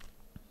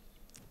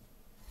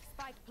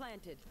 Spike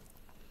planted.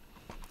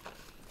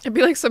 It'd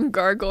be like some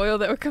gargoyle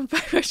that would come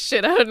by my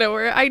shit out of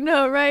nowhere. I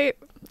know, right?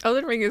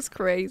 Elden Ring is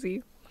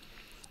crazy.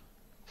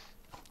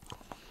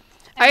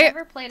 I've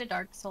never played a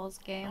Dark Souls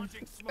game.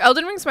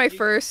 Elden Ring's my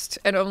first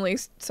and only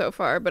so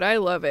far, but I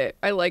love it.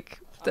 I like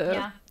the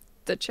Yeah.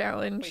 the Wait,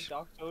 challenge.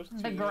 Dark Souls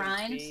The 2,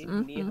 grind. 3,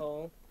 Mhm.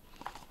 Nihil.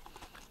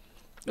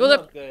 Well,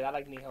 Nihil's good. I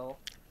like Nihil.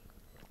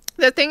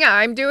 The thing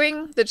I'm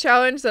doing, the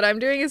challenge that I'm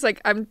doing is like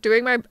I'm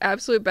doing my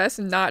absolute best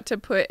not to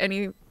put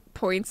any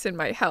points in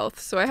my health.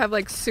 So I have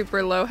like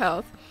super low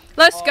health.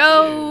 Let's Oh,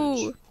 go!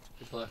 Huge.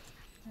 Good play.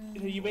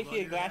 You make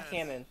it a glass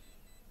cannon.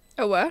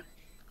 Oh, what?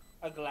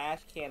 A glass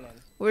cannon.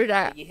 Where's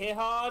that? You hit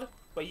hard,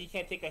 but you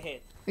can't take a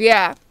hit.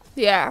 Yeah,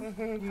 yeah.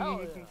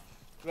 Hell yeah.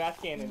 Glass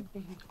cannon.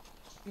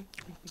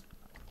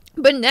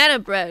 Banana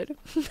bread.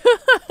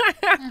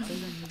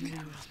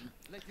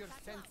 Let your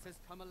senses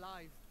come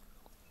alive.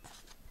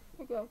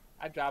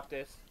 I dropped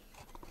this.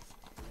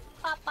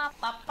 Ba, ba,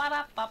 ba, ba,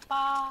 da, ba,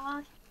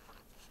 ba.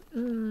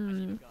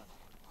 Mm.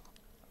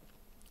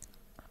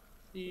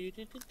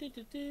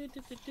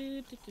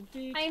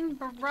 I'm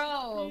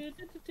broke.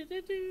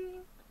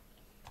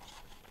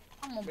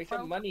 I'm a Make some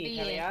broke money, bitch.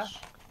 honey, yeah?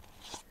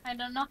 I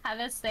don't know how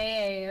to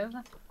save.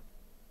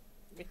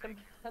 Make some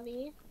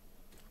honey.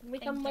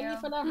 Make Thank some money you.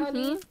 for the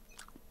honey.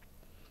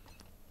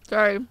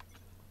 Sorry.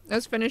 I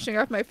was finishing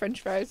off my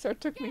french fries, so it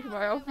took me a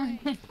while.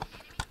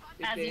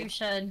 As you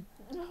should.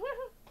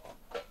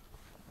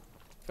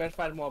 French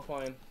fries more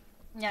point.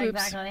 Yeah, Oops.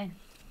 exactly.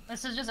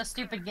 This is just a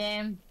stupid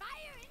game.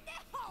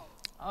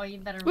 Oh, you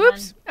better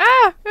Whoops!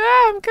 Ah!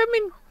 Ah! I'm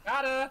coming!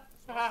 Got her.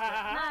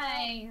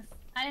 Nice.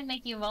 I didn't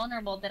make you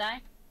vulnerable, did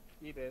I?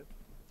 You did.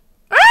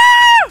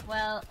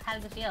 Well, how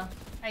does it feel?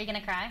 Are you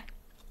gonna cry?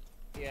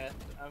 Yeah,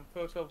 I'm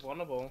feel so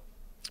vulnerable.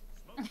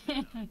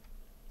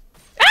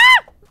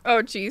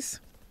 Oh jeez.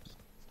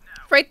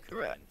 Right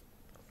there.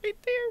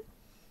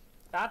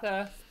 Got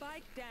her.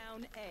 Spike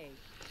down A.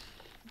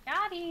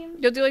 Got him.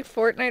 You'll do like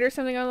Fortnite or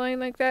something online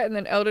like that, and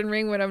then Elden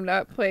Ring when I'm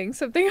not playing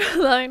something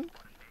online.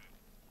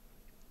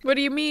 What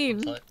do you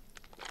mean? One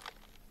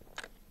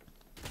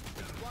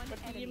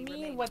What do you enemy mean?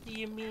 remaining. What do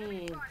you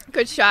mean?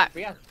 Good shot.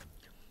 We got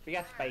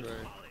Spike.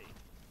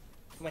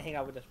 I'm gonna hang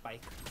out with the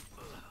Spike.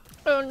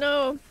 Oh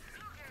no.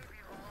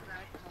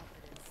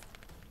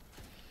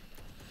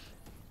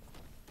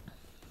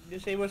 You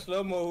say we're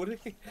slow mode.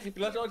 we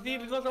lost all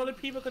the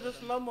people because of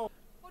slow mode.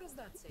 What does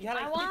that say? You had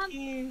I like want-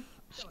 15.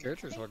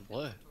 Characters want to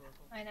play.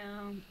 I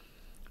know.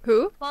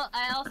 Who? Well,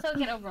 I also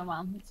get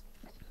overwhelmed.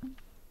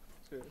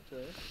 True.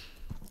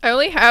 I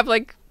only have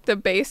like the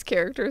base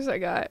characters I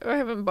got. I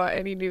haven't bought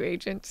any new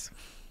agents.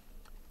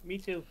 Me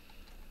too.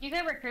 You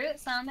can recruit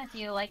some if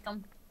you like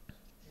them.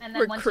 And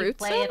then once you Recruit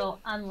play, some? it'll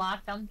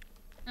unlock them.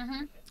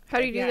 Mm-hmm. How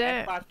do you do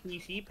Yeah, that? Xbox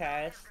PC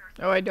Pass.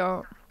 Oh, I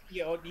don't.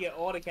 You get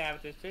all the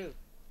characters too.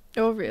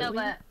 Oh, really? No,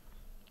 but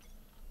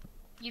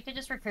you could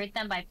just recruit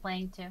them by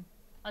playing too.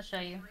 I'll show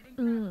you.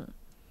 Mm.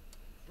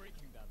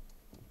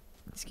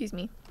 Excuse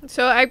me.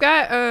 So I've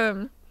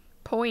got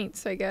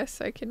points, I guess.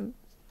 I can.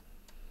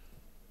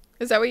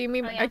 Is that what you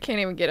mean? Oh, yeah. I can't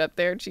even get up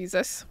there.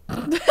 Jesus. Yeah,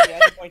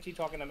 the point you're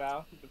talking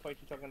about. The point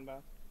you're talking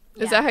about.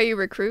 Is that how you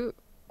recruit?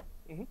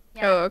 Mhm.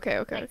 Yeah. Oh, okay.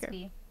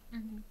 XP.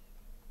 Mm-hmm.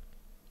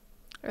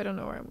 I don't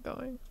know where I'm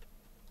going.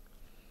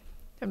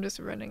 I'm just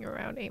running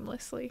around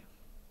aimlessly.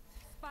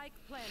 Spike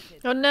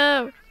planted. Oh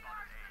no!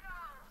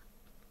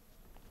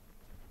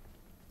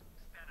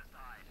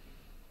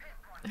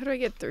 How do I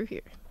get through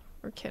here?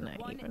 Or can I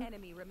One even?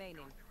 enemy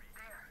remaining.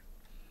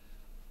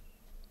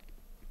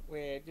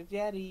 Where's the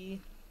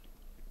daddy?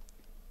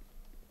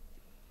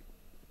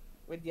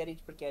 With daddy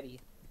spaghetti.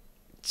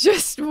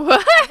 Just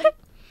what?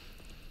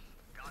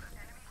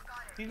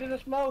 He's in the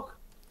smoke.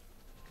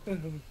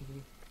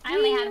 I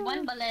only had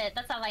one bullet.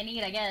 That's all I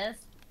need, I guess.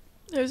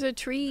 There's a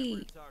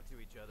tree. Talk to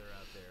each other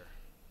out there.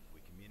 We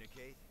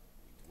communicate,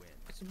 we win.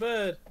 It's a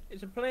bird.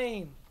 It's a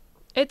plane.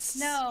 It's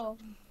No.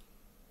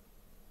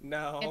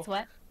 No. It's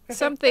what?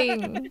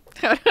 something.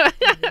 I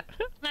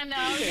know.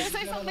 I was gonna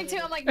say something too.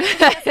 I'm like, maybe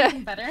that's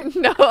something better.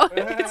 No,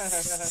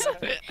 it's,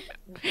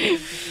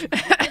 It's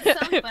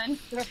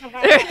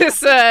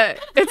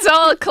something. it's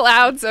all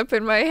clouds up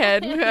in my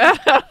head.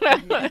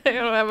 I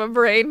don't have a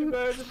brain.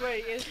 Bird's a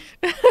plane. It's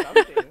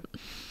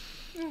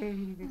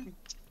something.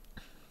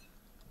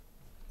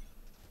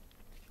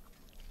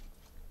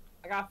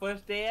 I got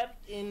first stab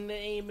in the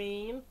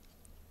aiming.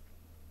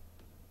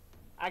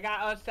 I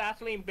got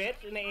assassinating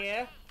bits in the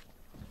air.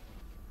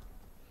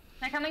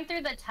 They're coming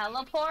through the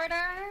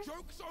teleporter.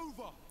 Joke's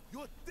over.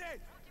 You're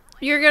dead.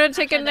 You're gonna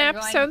take a Actually, they're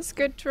nap? going- Sounds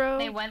good, Dro.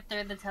 They went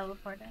through the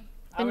teleporter.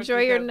 I was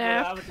Enjoy your thinking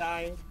nap. I was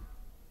dying.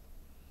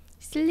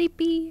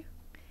 Sleepy.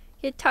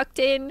 Get tucked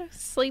in.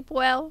 Sleep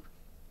well.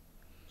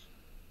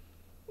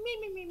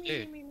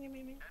 Dude.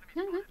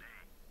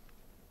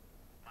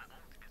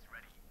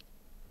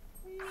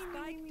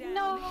 Spike down.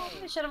 No,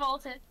 A. I should have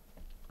ulted.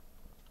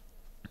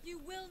 You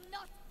will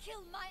not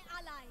kill my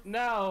allies.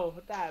 No,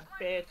 that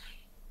bitch.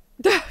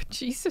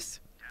 Jesus.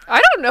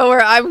 I don't know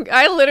where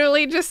I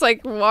literally just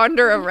like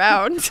wander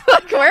around.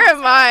 Like, where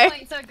am I?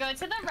 Wait, so go to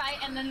the right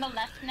and then the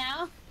left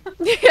now.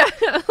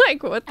 Yeah,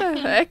 like what the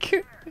heck?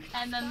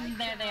 And then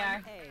there they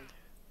are.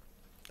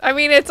 A. I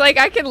mean, it's like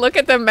I can look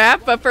at the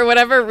map, but for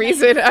whatever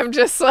reason, I'm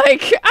just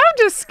like, I'm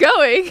just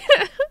going.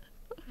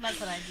 That's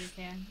what I do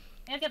too.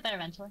 You'll get there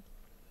eventually.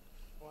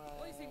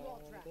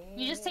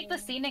 You just take the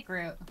scenic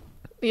route.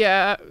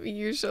 Yeah,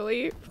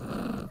 usually.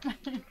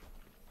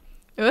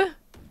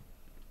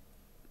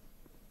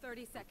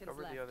 30 seconds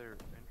Cover left. the other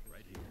entrance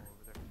right here.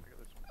 Over there. I got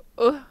this one.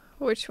 Oh,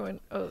 which one?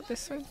 Oh,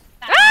 this one?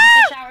 That one,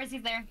 the showers,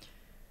 he's there.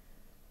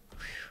 We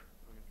can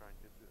try and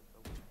get this.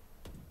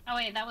 Oh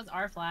wait, that was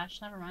our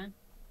flash. Never mind.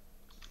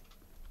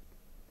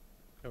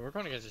 Yeah, we're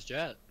going against this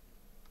jet.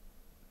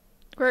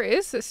 Where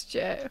is this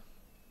jet?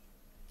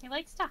 He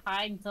likes to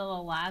hide until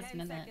the last 10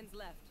 minute. seconds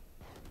left.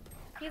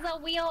 He's a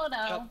weirdo.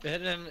 Oh,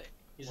 hit him.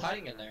 He's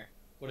hiding in there.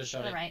 What a To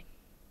shot. the right.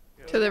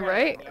 To the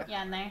right?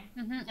 Yeah, in there.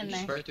 In You just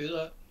there. spray through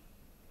that?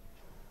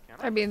 Can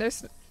I mean,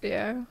 there's,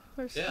 yeah.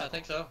 There's... Yeah, I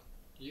think so.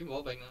 You can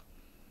wallbang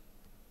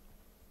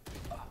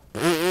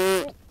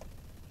that.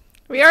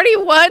 We already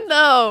won,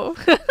 though.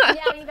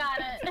 Yeah, you got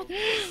it.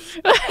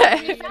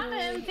 You got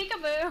him.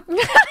 Peekaboo.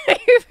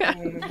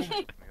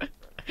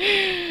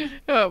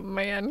 Oh,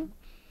 man.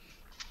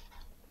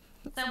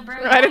 So,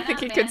 Bruno, I didn't why think not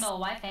he could- Vandal?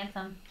 Why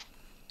Phantom?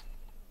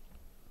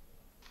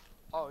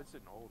 Oh, it's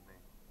an old name.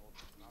 Old,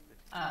 not this.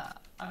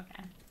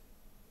 Okay.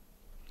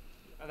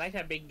 I like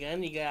that big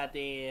gun you got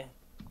there.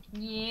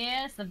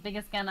 Yeah, it's the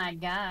biggest gun I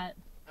got.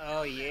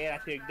 Oh yeah,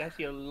 that's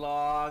your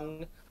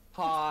long,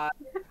 hot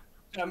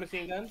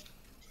submachine gun.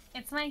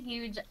 It's my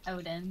huge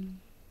Odin.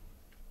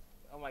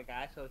 Oh my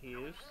gosh, so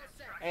huge.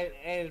 And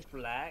it's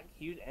black,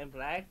 huge and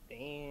black.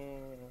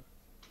 Damn.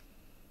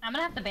 I'm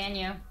gonna have to ban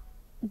you.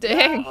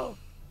 Dang. No.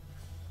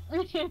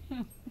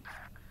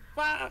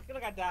 Fuck!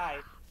 Look, I died.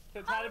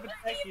 So try to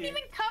protect You you. didn't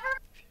even cover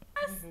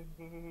us.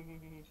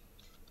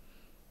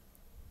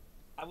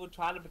 I will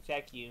try to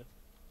protect you.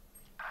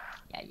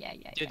 Yeah.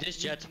 Dude, this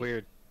jet's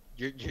weird.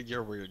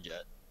 You're weird,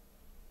 Jet.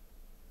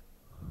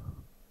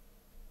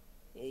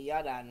 Yeah,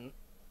 y'all done.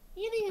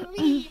 You need to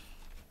leave.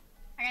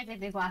 I gotta take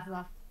these glasses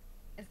off.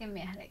 It's giving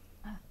me a headache.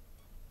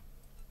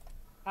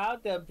 How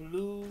the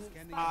blue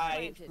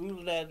eye,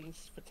 blue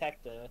lens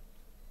protector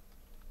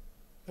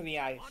from the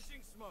ice?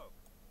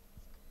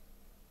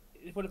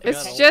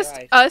 It's just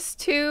us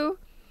two.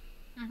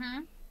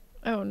 Mhm.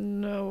 Oh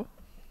no.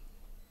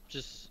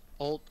 Just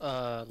old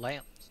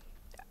lamps.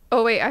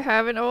 Oh wait, I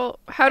have an ult.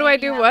 How do I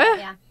do Yeah, what?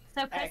 Yeah.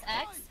 So press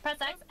X,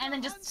 and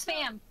then just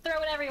spam.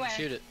 Throw it everywhere.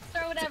 Shoot it.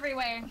 Throw it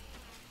everywhere.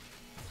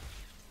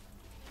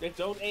 Just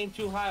don't aim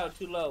too high or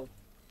too low.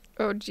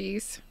 Oh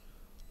jeez.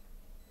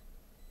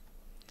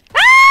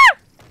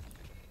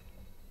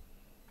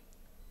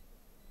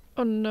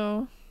 Oh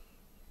no.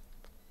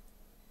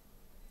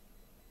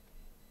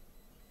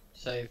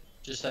 Save.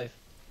 Just save.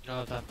 You don't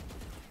have time.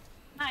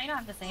 No, you don't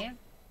have to save.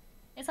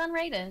 It's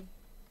unrated.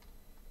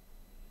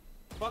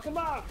 Fuck him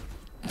up!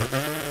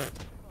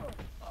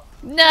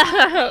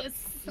 No.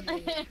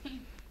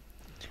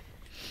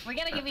 We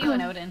gotta give you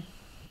an Odin.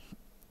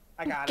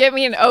 I got Get it.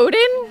 me an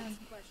Odin?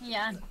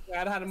 Yeah.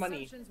 I don't have the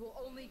money.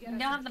 You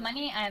don't have the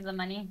money? I have the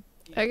money.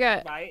 I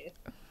got. Right?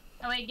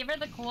 Oh wait, give her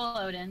the cool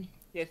Odin.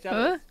 Yeah, sell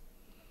Huh? it.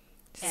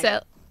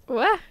 Sell.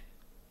 What?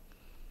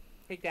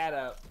 Pick that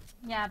up.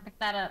 Yeah, pick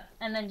that up.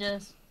 And then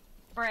just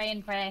pray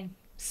and pray.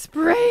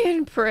 Spray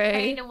and Pray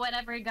pray. to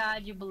whatever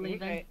god you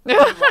believe in. Okay.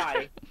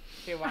 Why?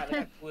 Okay, why? Look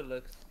how cool it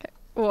looks.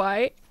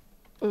 White.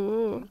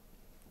 Ooh.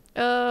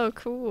 Oh,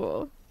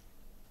 cool.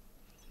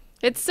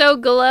 It's so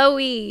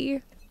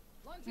glowy.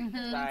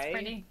 Mm-hmm, Right. it's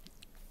pretty.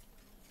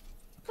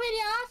 Pretty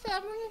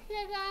awesome.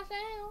 We're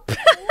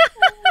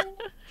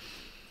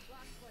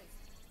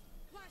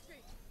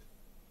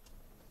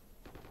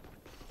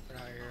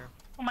not here.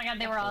 Oh my god,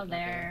 they were all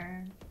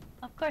there.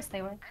 Of course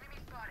they were.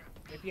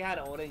 If you had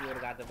an Odin, you would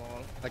have got them all.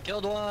 I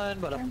killed one,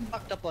 but I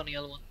fucked up on the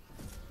other one.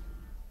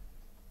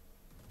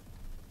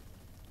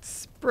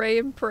 Spray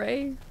and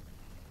pray.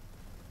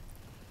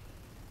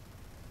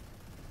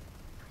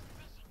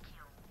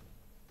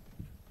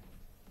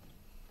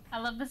 I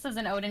love this as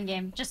an Odin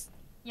game. Just,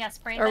 yeah,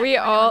 spray Are that we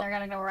fire all- and they're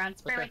gonna go around.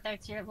 Spray Okay. right there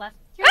to your left.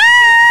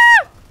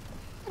 Ah!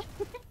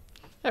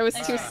 That was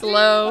too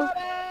slow.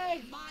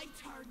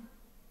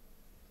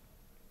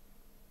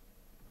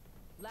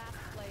 Last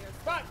player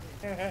Fuck!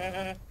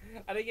 standing.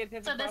 I didn't get a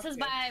chance So to this is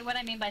box it. by what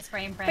I mean by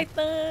spray and pray.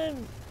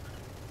 Python.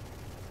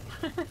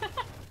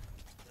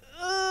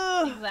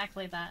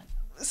 Exactly that.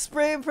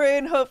 Spray and pray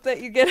and hope that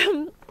you get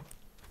him.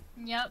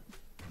 Yep.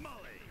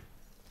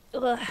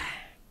 Ugh.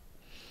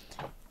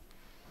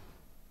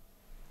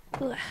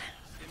 Ugh.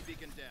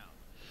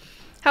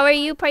 How are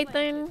you,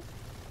 Python?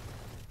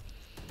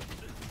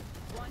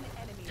 One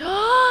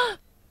enemy.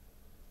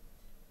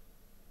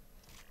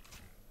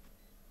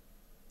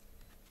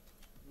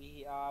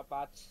 We are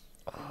bots.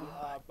 We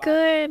are bots.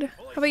 Good.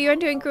 How about you? I'm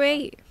doing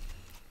great.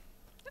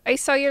 I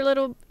saw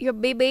your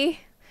baby.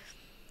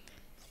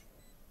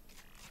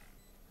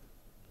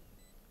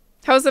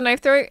 How's the knife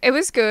throwing? It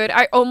was good.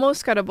 I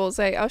almost got a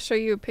bullseye. I'll show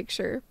you a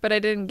picture, but I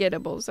didn't get a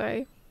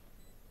bullseye. It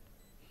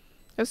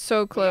was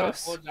so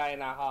close. We are bullseye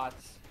in our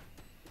hearts.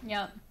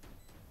 Yep.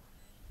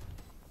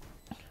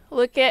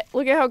 Look at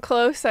how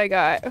close I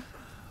got.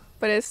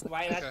 But it's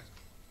Why not? Okay.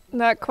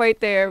 not quite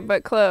there,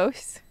 but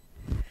close.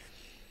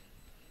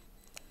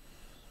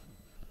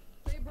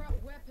 They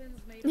brought weapons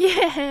made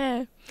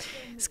Yeah.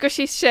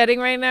 Squishy's shedding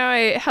right now.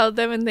 I held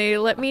them and they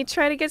let me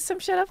try to get some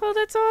shed up. Oh,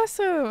 that's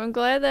awesome. I'm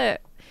glad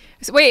that.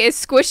 Wait, is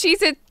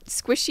Squishy's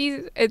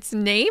its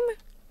name?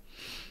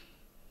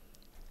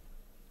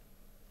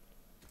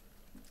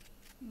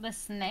 The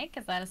snake?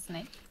 Is that a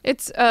snake?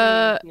 It's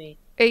Me.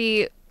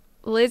 a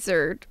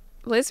lizard.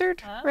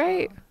 Lizard, Oh.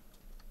 right?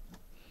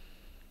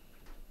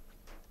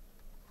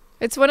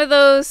 It's one of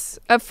those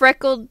a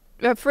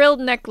frilled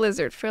neck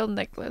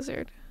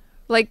lizard.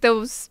 Like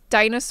those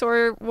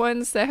dinosaur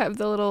ones that have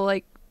the little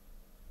like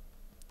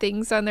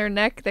things on their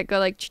neck that go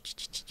like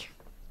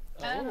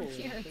Oh,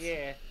 cute.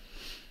 Yeah.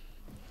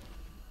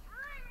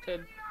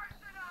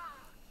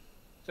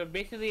 So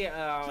basically,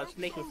 a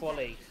snake with 4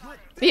 legs.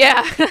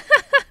 Yeah.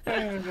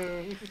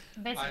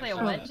 Basically a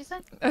I'm what, sorry. you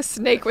said? A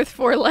snake with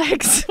 4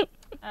 legs.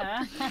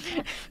 Uh,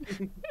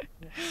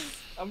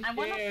 I'm I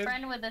want a scared.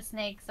 friend with a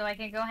snake so I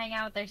can go hang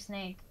out with their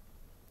snake.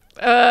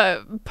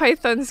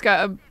 Python's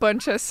got a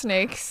bunch of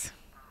snakes.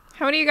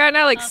 How many you got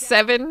now? Like Okay.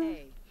 7?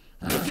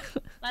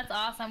 That's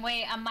awesome.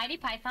 Wait, a Mighty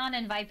Python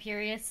and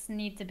Viperius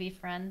need to be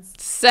friends.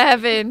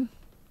 7.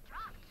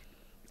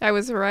 I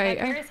was right.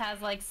 Viperius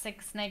has like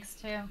 6 snakes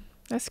too.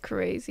 That's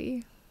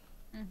crazy.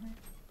 Mm-hmm.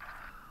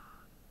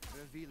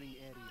 Revealing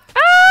area. Ah!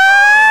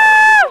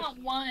 I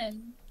want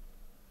one.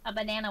 A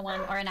banana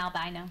one or an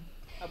albino.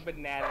 A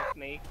banana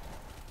snake.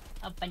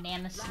 A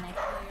banana snake.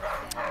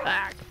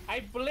 Back.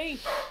 I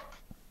blinked.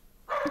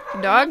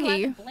 I'm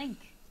Doggy. allowed to blink.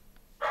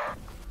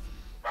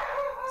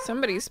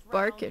 Somebody's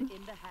barking.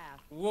 In the half.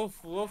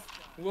 Woof, woof,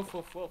 woof,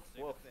 woof, woof,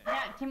 woof.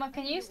 Yeah, Timo,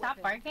 can you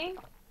stop barking?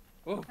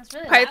 Woof. That's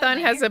really Python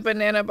loud, has a man.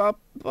 banana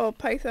ball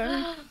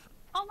python.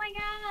 Oh my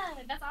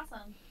god, that's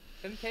awesome.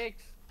 10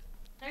 pigs.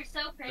 They're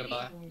so pretty.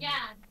 Goodbye. Yeah.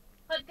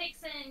 Put pics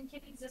in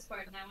Kippy's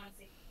Discord and I want to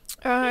see.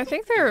 I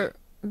think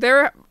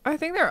I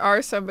think there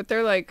are some, but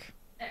they're like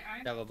There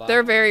aren't? Have a bye.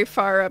 they're very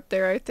far up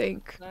there. I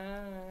think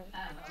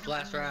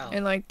Last round.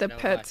 in like the Never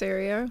pets mind.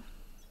 area.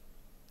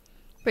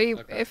 But you,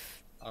 Okay.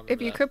 if I'll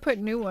remember you that. could put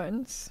new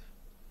ones.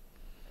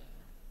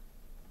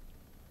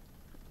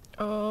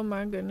 Oh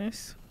my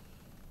goodness.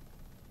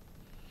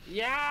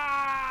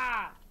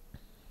 Yeah!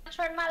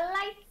 Turn my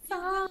lights You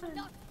will on.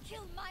 not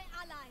kill my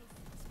allies.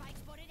 Spike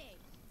spotted A.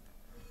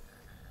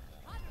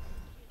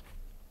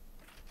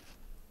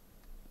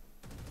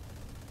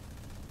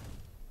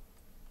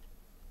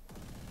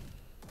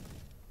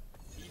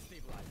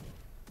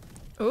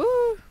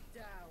 Ooh,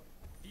 Down.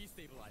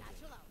 Satchel out.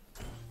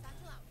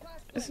 Satchel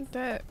out. isn't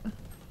that?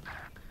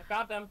 I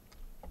found them.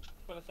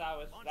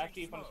 Funosaurus.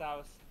 Actually,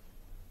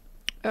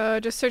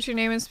 Funosaurus. Just search your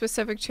name in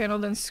specific channel,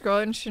 then scroll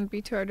and shouldn't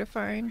be too hard to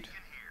find.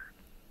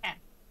 Yeah.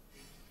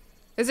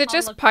 Is it I'll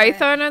just look for it.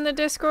 Python on the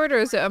Discord, or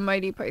is it a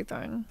Mighty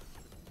Python?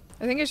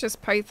 I think it's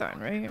just Python,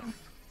 right?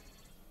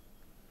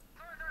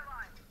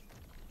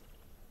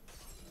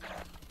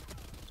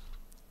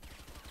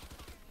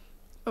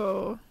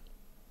 Oh.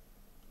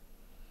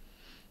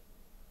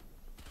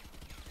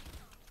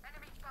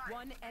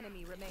 One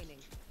enemy remaining.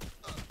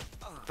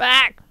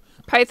 Back!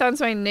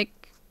 Python's my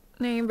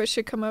nickname, but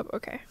should come up.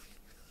 Okay.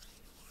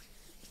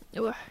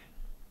 Ugh.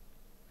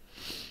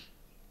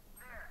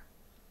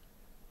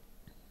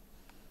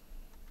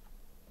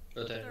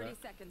 Rotate, 30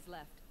 right? seconds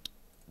left.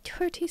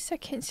 30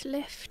 seconds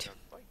left.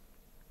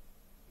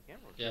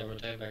 Yeah,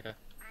 rotate back up.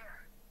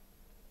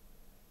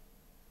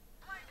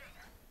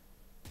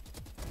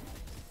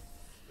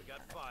 We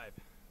got 5.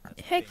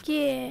 Heck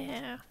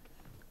yeah.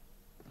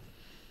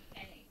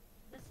 Hey,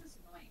 this is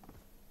annoying.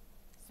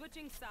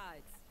 Switching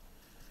sides.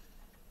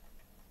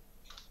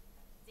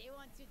 They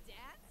want to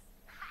dance?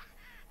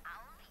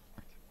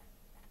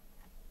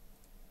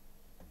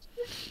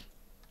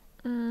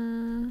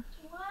 Mm.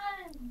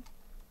 One.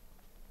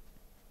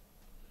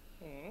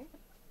 Hmm?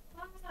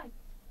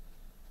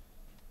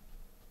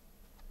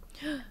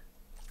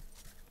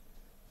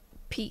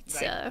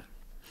 Pizza.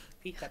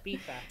 Pizza,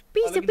 pizza.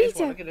 Pizza, look at this pizza.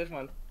 one, look at this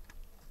one.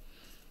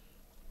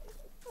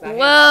 Not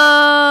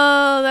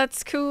Whoa,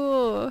 that's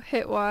cool.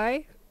 Hit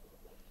Y.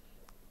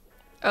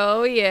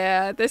 Oh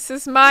yeah, this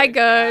is my Yeah,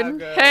 gun.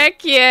 girl.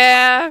 Heck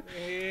yeah.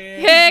 Yeah.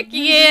 Heck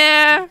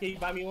yeah. Can you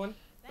buy me one?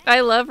 I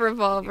love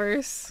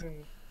revolvers.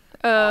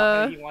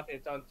 Oh, you want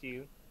it, don't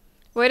you?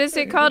 What is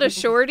it called? A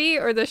shorty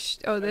or the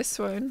oh this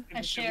one?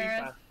 A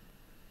sheriff.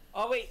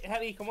 Oh wait,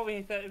 Helly, come over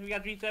here. We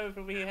got 3-7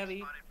 from here,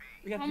 Helly.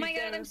 We got Oh my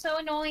god, I'm so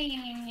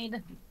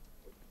annoyed.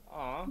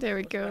 Aw. There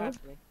we what's go.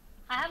 happening?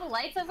 I have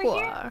lights over here,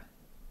 Wah.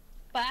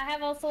 but I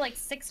have also like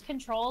 6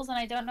 controls and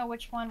I don't know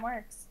which one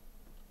works.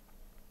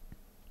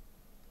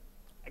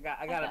 I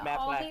got a map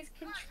all black. these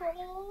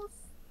controls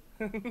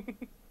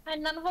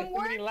and none of them Too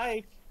many work.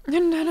 lights.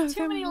 None of Too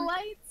them. many work.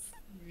 lights.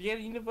 Get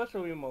a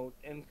universal remote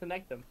and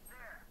connect them.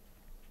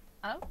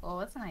 Oh, well,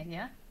 that's an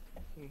idea.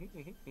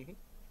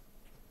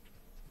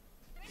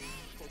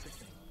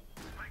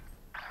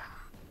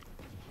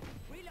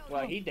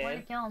 Well, he Where to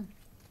dead. kill him?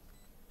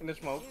 In the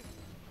smoke.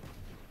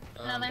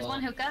 No, there's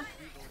one hookah.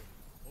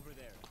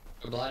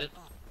 We're blinded.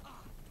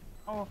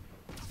 Oh.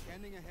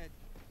 Scanning ahead.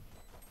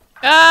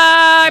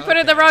 Ah, I put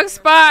it in the wrong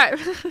spot.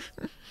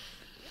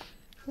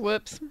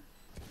 Whoops.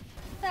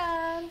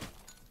 Done.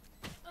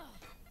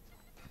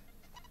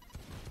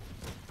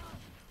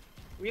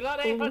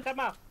 Reloading! Time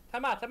out!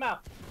 Time out! Time out!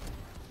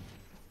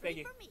 Thank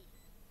you.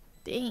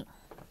 Dang.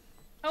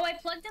 Oh, I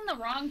plugged in the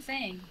wrong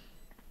thing.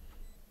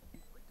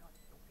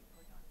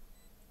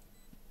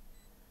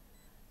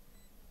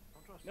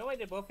 No way,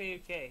 they're both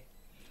AFK.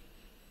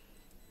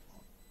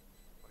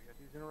 All you gotta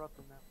do is interrupt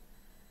them now.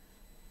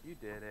 You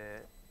did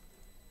it.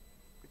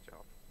 Good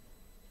job.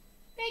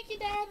 Thank you,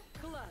 Dad.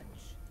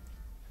 Clutch.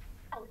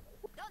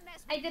 Don't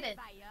mess I with did it.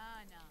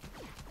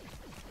 Bayana.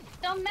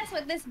 Don't mess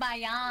with this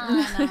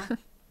Bayana.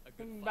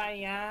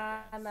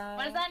 Bayana.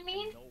 What does that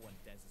mean? No one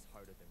dances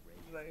harder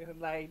than Ray.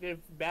 Like, they're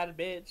bad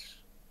bitch.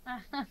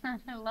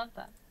 I love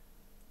that.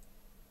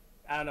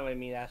 I don't know what it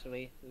means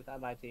actually. I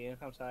lied to you.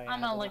 I'm sorry.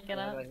 I'm gonna look it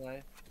up. Like,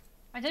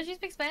 Wait, don't you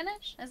speak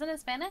Spanish? Isn't it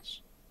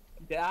Spanish?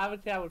 did I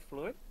would say I was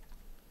fluent?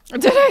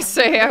 Did I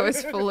say I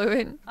was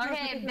fluent?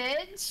 Okay,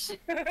 bitch.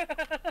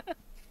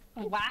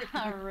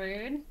 Wow,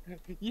 rude.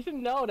 You should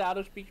know that I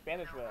don't speak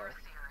Spanish well.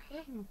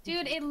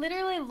 Dude, it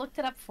literally looked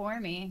it up for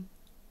me.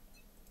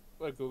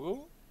 What,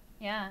 Google?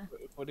 Yeah.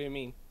 What do you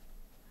mean?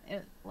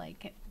 It,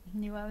 like, it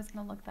knew I was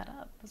gonna look that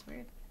up. It was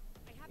weird.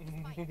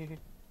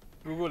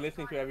 Google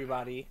listening to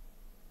everybody.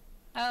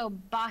 Oh,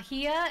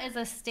 Bahia is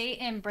a state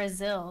in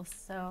Brazil,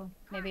 so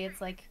maybe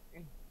it's like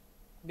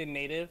the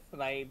native,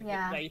 like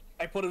Yeah. like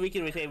Puerto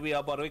Rican would say we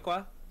are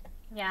Boricua.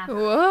 Yeah.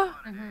 What?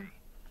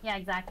 Yeah,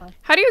 exactly.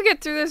 How do you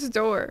get through this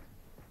door?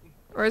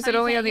 Or is it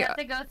only on You the have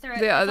to go through it.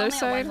 the It's other only a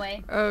side?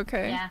 one-way.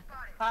 Okay. Yeah.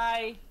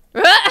 Hi.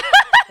 I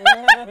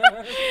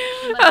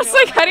was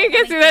like, how do you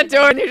get through that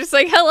door? And you're just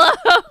like, hello.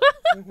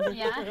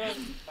 Yeah.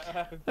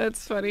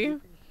 That's funny.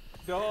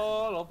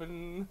 Door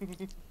open.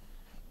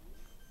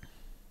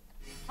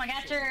 I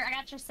got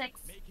your 6.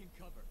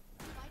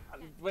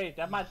 Wait,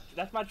 that's my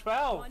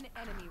 12. One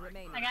enemy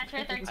remaining. I got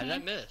your 13. How did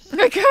that miss?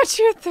 I got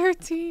you at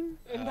 13.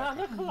 9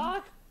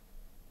 o'clock.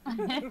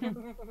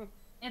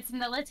 It's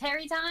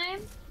military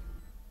time.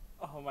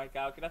 Oh my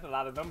god, okay, that's a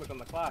lot of numbers on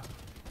the clock.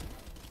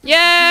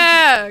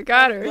 Yeah,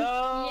 got her.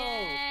 Go.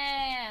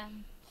 Yeah.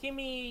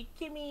 Kimmy,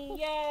 yeah, Kimmy,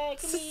 yeah.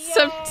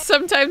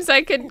 Sometimes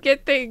I can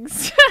get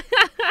things.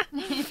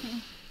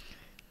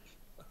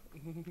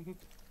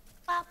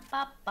 Ba,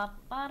 ba, ba,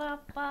 ba, da,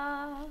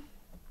 ba.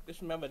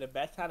 Just remember, the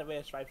best time to wear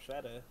a striped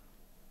sweater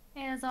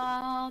Is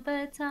all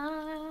the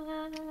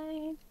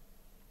time.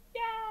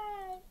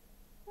 Yay!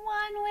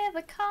 One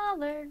with a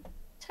collar,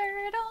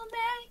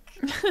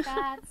 turtleneck.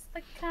 That's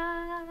the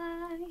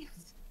kind.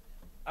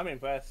 I'm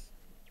impressed.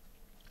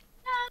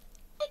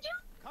 Did you?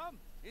 Come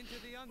into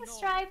the A unknown.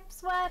 striped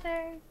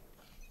sweater.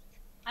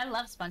 I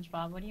love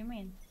SpongeBob. What do you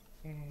mean?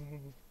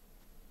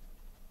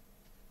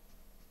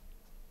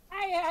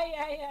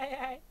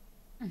 Hi.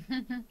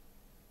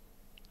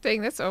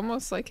 Dang, that's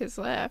almost like his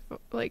laugh.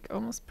 Like,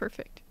 almost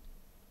perfect.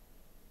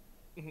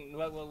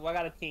 What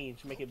gotta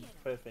change to make it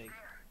perfect?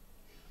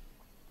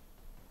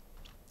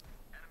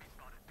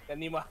 I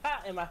need more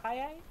hot in my high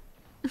eye.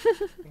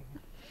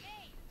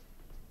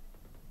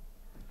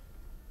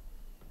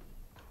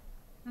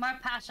 More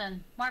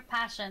passion. More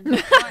passion. More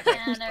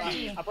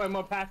energy. I put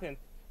more passion.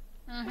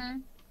 I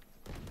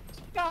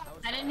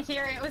didn't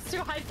hear it. It was too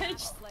high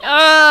pitched. Spike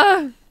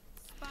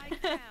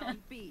down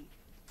B.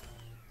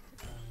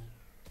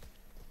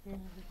 There.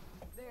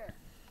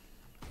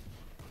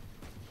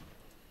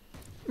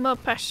 More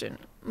passion,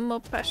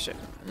 more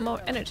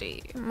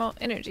energy, more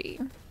energy.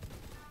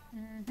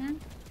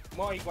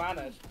 More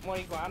iguanas. More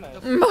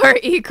iguanas. More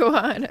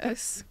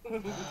iguanas.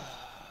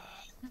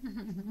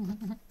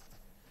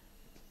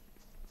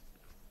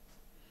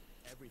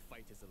 Every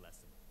fight is a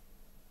lesson.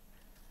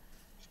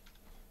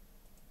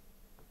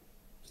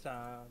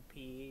 Some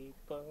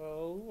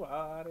people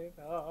want it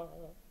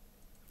all.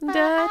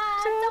 Da,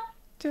 da,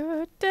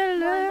 da,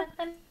 da,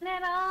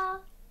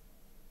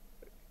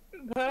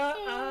 But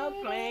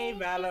I play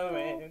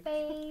Valorant.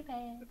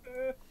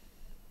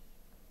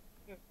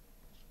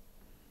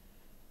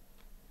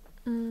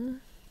 Mm.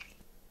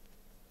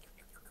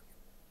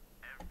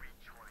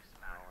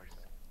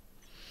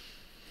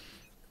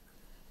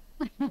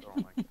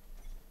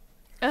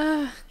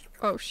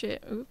 Oh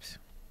shit, oops.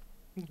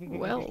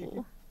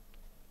 Well.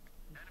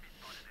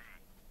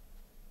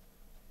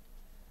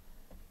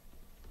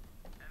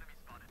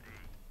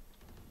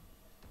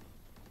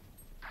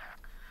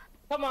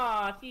 Come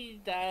on, he's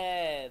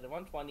dead.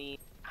 120.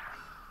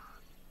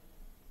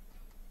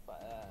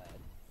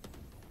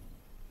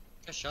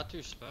 I shot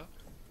through smoke.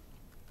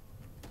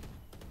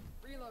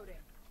 Reloading.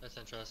 That's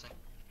interesting.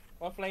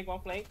 One flank.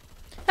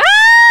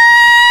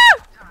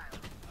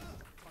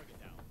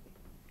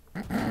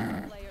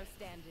 Player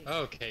standing.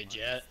 Okay,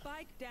 Jet.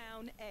 Spike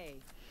down A.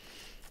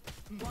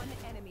 One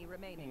enemy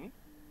remaining.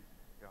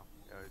 Yeah,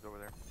 he's over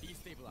there.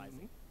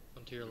 Destabilizing.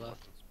 One to your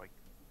left. Spike.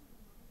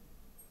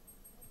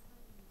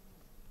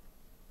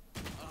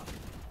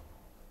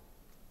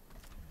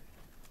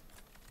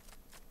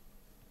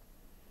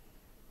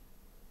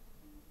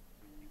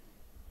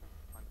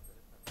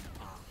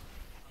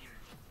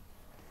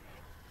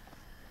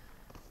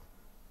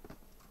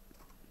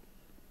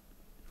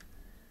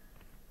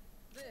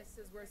 This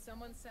is where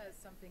someone says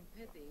something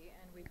pithy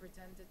and we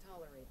pretend to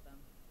tolerate them.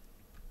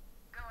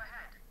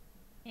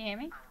 You hear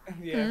me?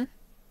 Yeah.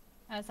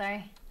 Oh,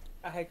 sorry.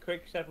 I had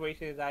quick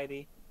separation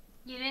anxiety.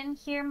 You didn't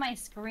hear my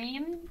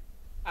scream?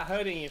 I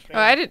heard it in your stream.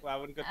 Oh, I did. Well, I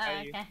wouldn't go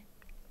tell you.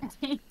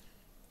 Okay.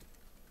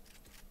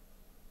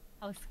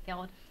 I was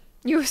scared.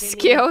 You were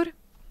scared?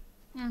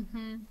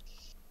 Mm-hmm.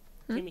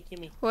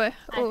 Kimmy. What?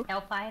 I Oh.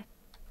 terrified.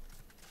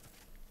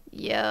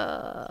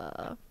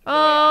 Yeah. Oh,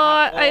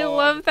 I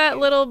love that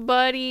little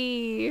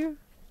buddy.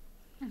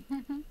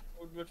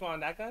 Which one?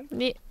 That gun?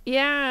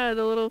 Yeah,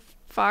 the little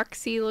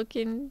foxy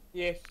looking.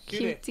 Yeah,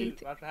 shoot it. cutesy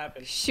Shoot. Watch what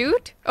happens.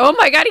 Shoot? Oh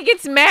my god, he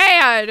gets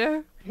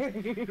mad.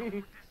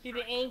 He's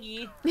an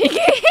Angie. He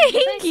gets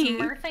You say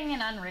angry. smurfing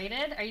and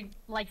unrated? Are you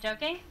like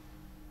joking?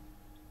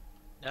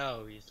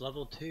 No, he's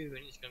level 2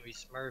 and he's gonna be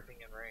smurfing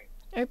in rank.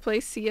 I play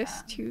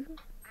CS2.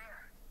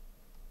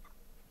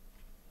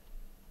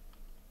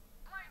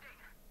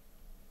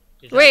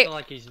 He's Wait. acting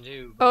like he's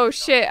new. but Oh he's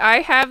shit, I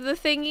have the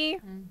thingy.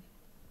 not.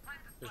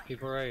 There's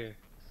people right here.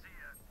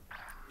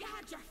 You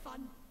had your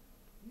fun.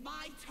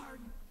 My turn.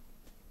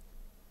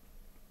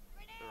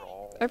 They're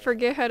all I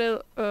forget how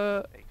to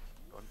fake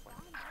gunplay.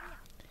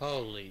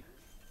 Holy.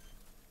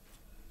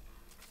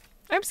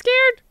 I'm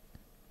scared.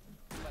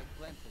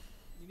 You're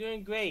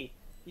doing great.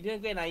 You're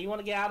doing great now. You want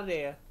to get out of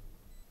there.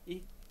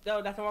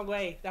 No, that's the wrong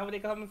way. That's where they're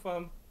coming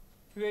from.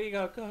 Here you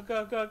go. Go,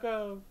 go, go,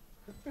 go.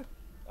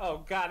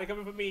 Oh, God. They're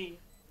coming for me.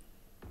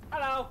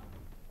 Hello.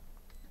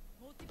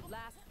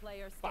 Last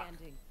player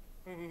standing.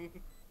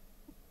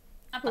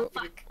 What the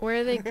fuck? Where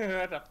are they?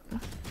 What the-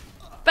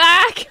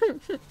 Back!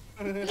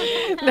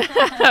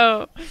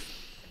 No.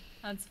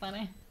 That's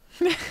funny.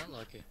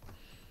 Unlucky.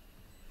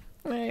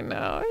 I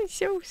know. It's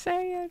so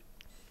sad.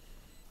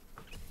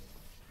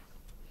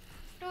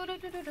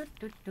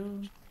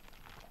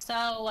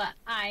 So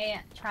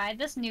I tried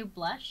this new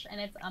blush and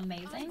it's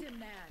amazing.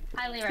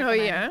 Highly Oh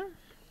recommend. yeah.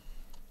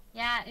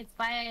 Yeah,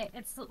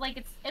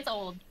 it's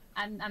old.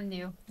 I'm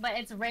new, but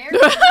it's rare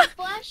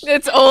blush.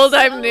 It's and old. so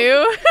I'm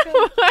new.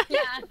 good. Yeah,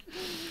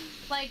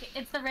 like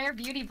it's the rare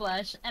beauty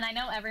blush, and I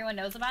know everyone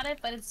knows about it,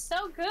 but it's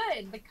so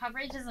good. The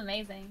coverage is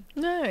amazing.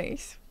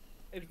 Nice.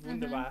 It's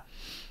wunderbar.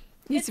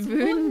 It's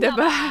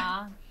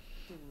wunderbar.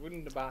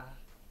 Wunderbar.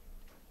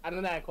 I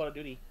know that in Call of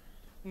Duty.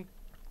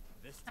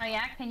 Oh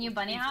yeah, can you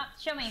bunny hop?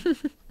 Show me.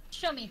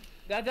 Show me.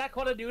 That's not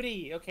Call of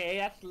Duty, okay?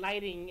 That's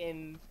lighting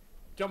and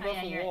jump Oh, off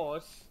yeah, the you're right.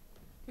 walls.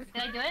 Did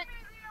I do it?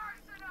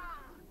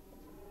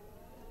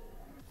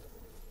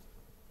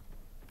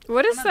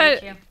 What does I'm gonna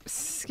beat that you.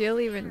 skill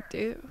even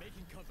do?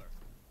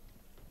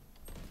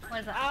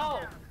 What is that?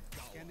 Ow!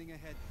 Scanning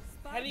ahead.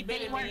 Helly Bait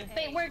baited work. me.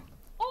 Bait work.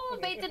 Oh,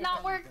 bait did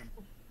not work.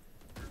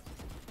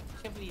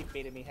 Can't believe you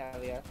baited me,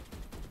 Halia.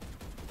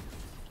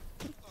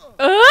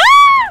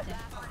 Ah!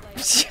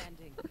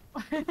 Standing.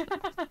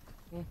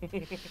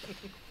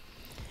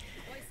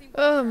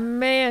 Oh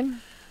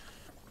man.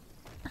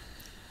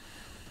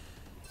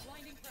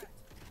 Blinding threat.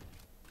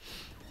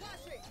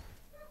 Flashing.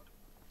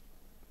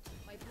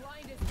 My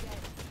blind is dead.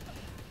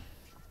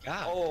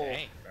 God Oh,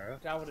 dang, bro.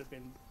 that would have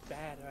been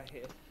bad right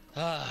here.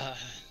 Ah.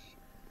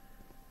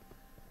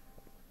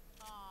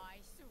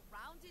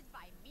 Surrounded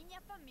by minha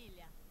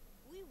família.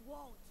 We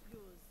won't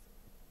lose.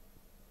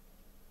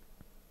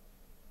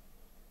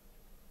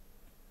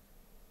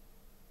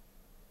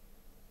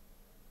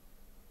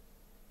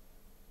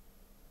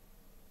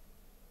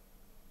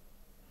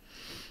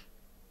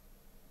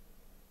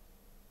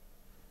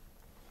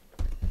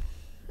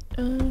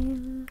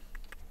 Um.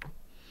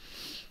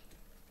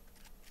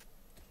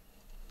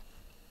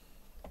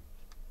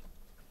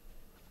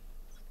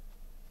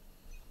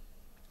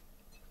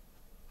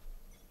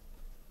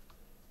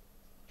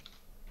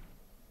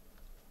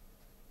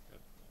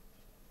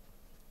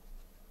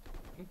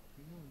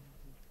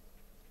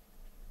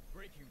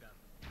 Breaking them.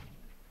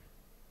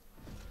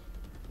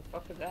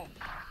 What the fuck is that?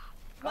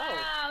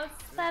 Wow,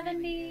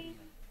 70.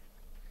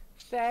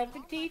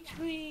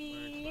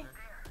 73.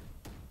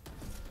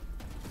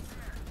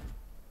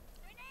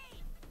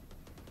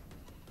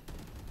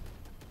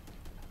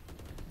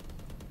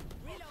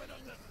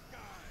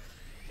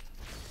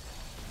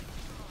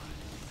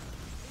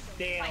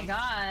 Oh my Damn.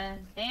 god.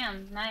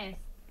 Damn, nice.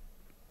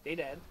 They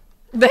dead.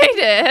 They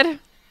did.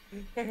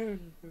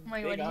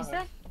 Wait, what did you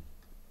say?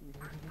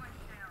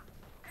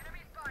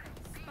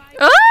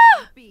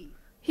 Ah! B.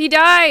 He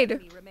died.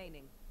 Enemy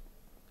remaining.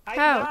 I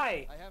How?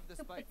 die. I have the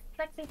spike.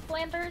 Sexy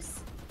Flanders.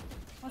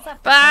 What's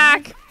up?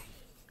 Back.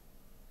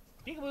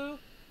 Peekaboo.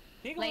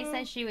 Peekaboo. Lay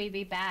says she would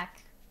be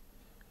back.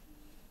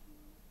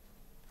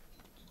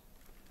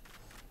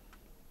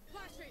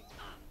 Flashing.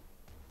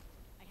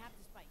 I have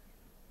the spike.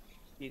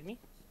 Excuse me.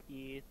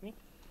 Excuse me.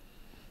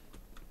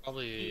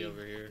 Probably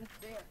over here.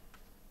 There.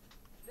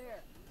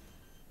 There.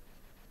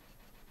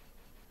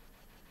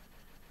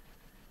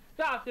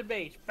 Stop the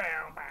base.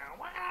 Bow, bow,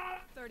 wow.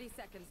 30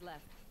 seconds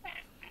left.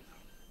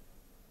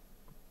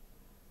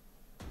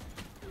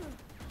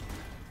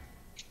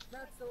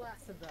 That's the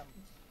last of them.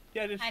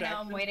 Yeah, I know,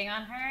 I'm waiting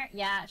on her.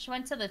 Yeah, she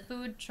went to the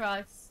food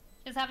trucks.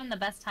 She's having the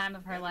best time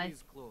of her life.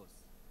 Enemy's close.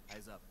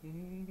 Eyes up.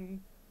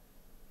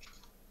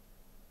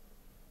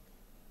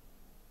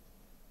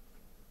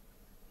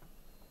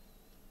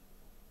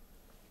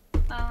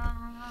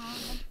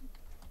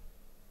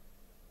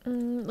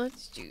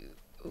 Let's do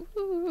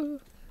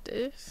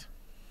this.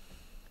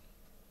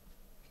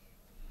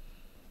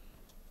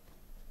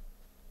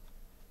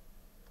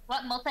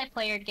 What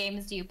multiplayer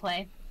games do you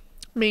play?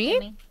 Me?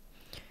 Amy?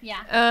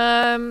 Yeah.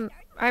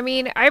 I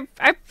mean, I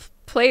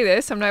play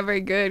this. I'm not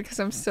very good because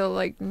I'm still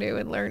like new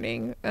and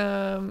learning.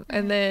 And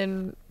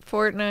then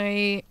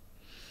Fortnite.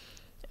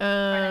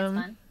 Fortnite's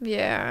fun.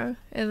 Yeah,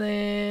 and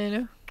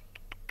then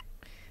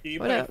Do you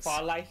what play else?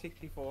 Fallout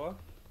 64?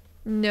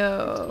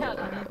 No.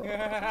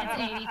 It's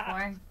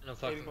 84. No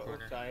fucking 84,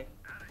 corner. sorry.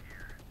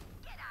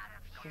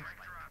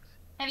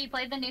 Have you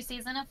played the new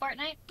season of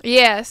Fortnite?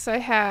 Yes, I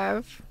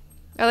have.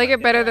 I like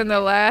it better than the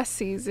last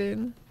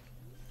season.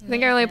 I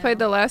think I only played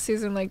the last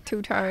season like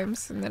 2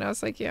 times, and then I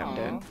was like, yeah, I'm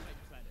done.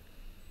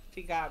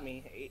 She got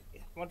me.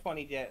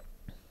 120 jet.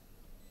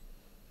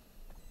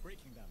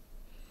 Breaking them.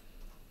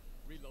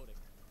 Reloading.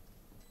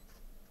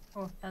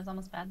 Oh, that was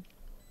almost bad.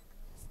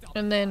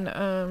 And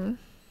then,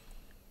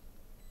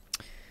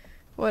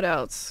 what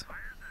else?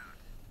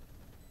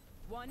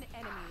 One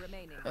enemy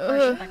remaining.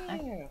 Ugh.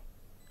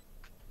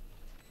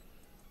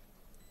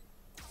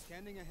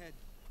 Scanning ahead.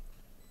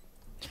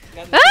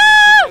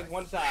 Ah!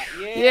 One shot.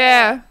 Yeah.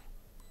 Yeah.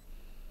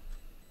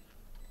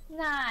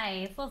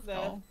 Nice. Let's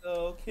go.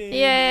 Okay.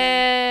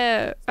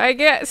 Yeah. I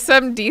get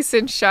some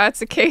decent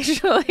shots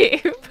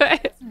occasionally,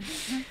 but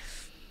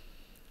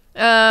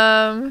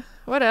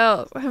what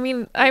else? I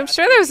mean, I'm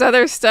sure there's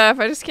other stuff.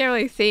 I just can't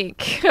really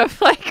think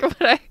of like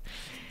what I.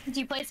 Do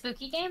you play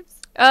spooky games?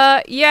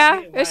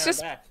 Yeah. It's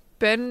just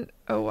been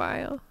a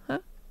while, huh?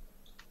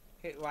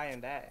 Hit Y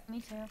and that.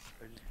 Me too. I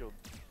just killed.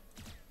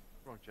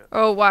 Wrong chat.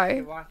 Oh,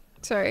 why?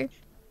 Sorry.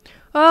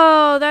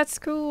 Oh, that's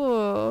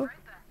cool.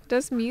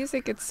 Does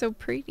music? It's so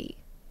pretty.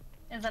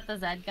 Is that the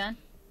Z gun?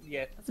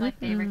 Yeah. That's my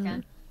favorite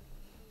gun.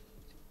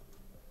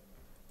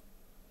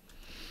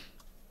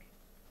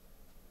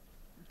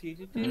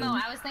 No,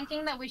 I was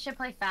thinking that we should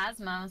play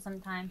Phasmo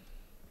sometime.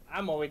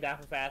 I'm always down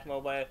for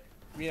Phasmo, but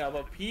you know,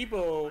 but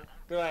people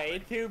they're like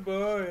it's too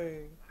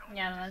boring.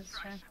 Yeah, that's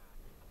true.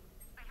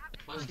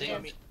 What's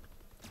damage?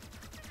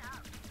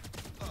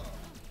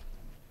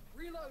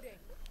 Reloading.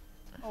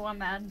 Oh, I'm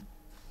mad.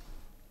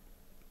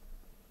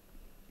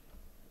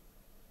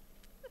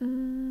 He's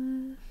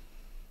in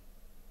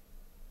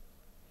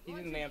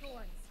lamps.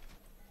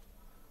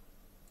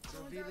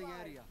 Revealing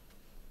area.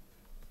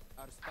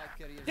 Our spike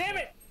carrier. Damn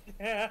it!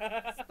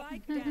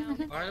 Spike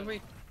down. Why are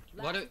we?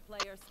 What? Last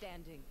player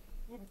standing.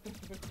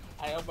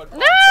 I opened.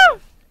 No!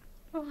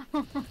 I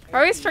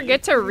always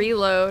forget to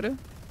reload.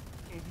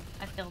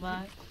 I feel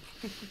that.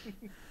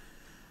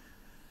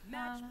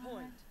 Match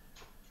point.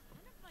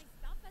 None of my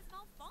stuff has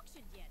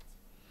malfunctioned yet.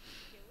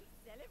 Can we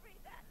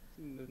celebrate that?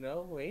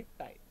 No, wait,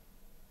 tight.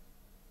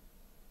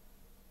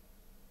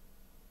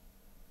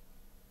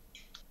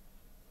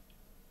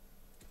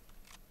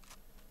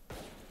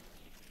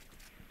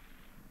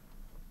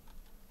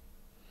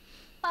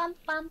 Bum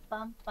bum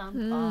bum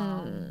bum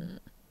bum.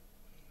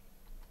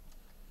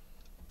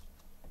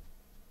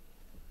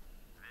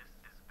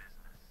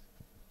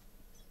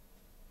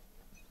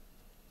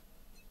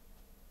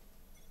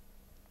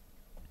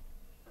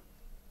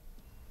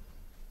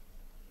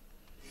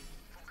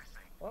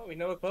 Well, we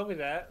know what club is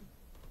at.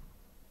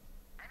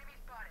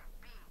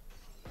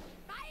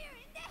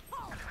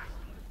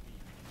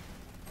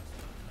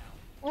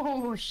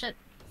 Oh shit.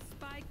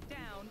 Spike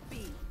down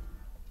B.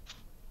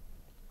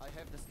 I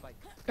have the spike.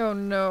 Oh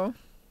no.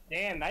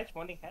 Damn, nice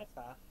running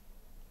headshot.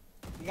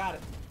 You got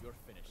it. You're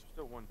finished.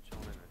 Still one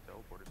chilling in the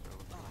teleporter,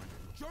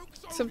 so.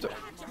 Some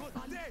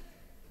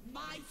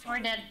We're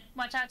dead.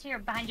 Watch out here.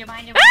 Behind you,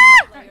 behind you.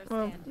 Player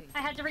Well. standing. I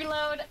had to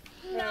reload.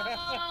 No,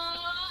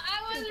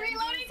 I was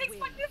reloading. Takes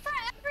fucking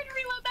forever to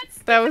reload that.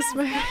 That was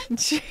my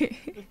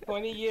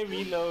 20-year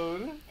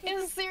reload. It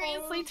was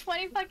seriously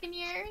 20 fucking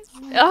years.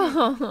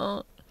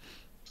 Oh.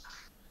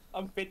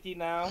 I'm 50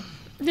 now.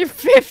 You're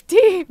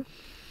 50.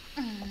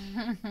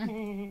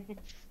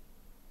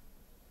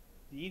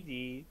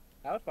 GG.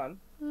 That was fun.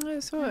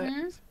 That's what.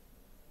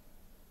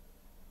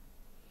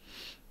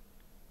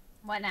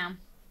 What now?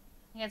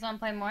 You guys want to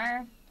play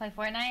more? Play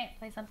Fortnite?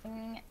 Play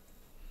something?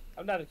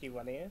 I'm not a keep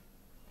running it.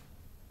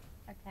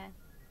 Okay.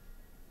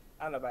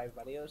 I don't know about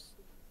everybody else.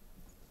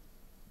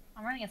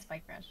 I'm running a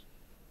Spike Rush.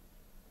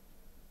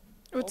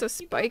 What's a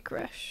spike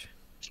rush?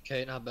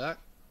 Okay, not back.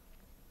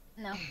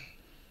 No.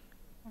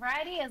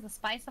 Variety is the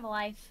spice of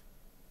life.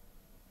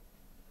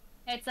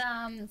 It's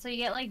so you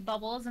get like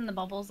bubbles and the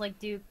bubbles like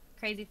do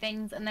crazy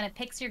things and then it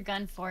picks your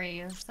gun for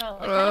you. So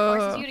it kind of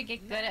forces you to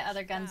get good at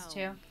other guns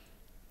too.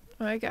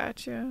 I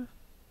gotcha.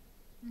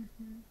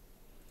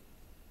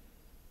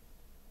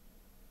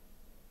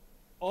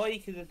 Or you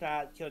could just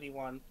kill the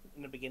one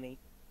in the beginning.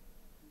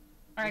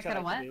 Or I could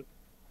have what? You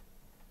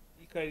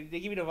could. They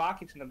give you the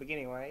rockets in the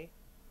beginning, right?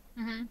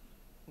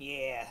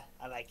 Yeah,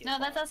 I like it. No,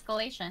 that's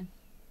escalation.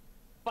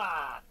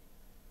 Fuck.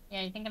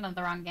 Yeah, you're thinking of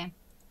the wrong game.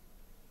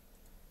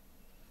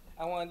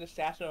 I want to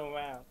stash them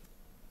around.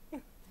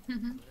 Wherever they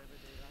run,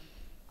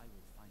 I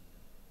will find them.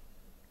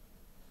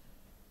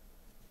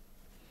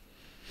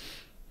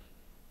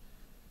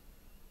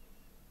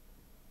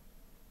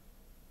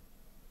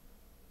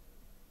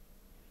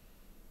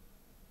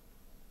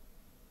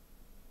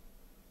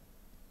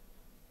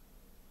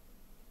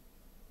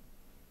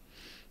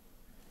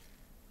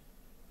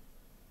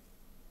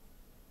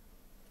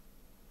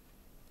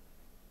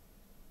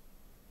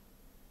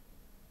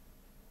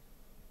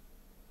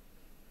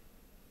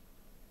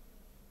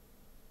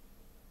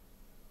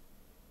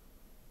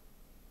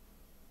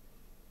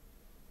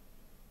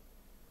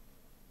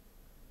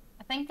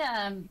 I think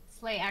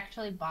Slay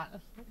actually bought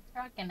a food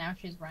truck and now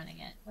she's running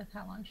it with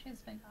how long she's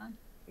been gone.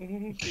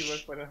 She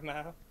works for them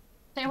now.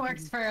 She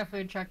works for a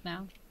food truck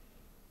now.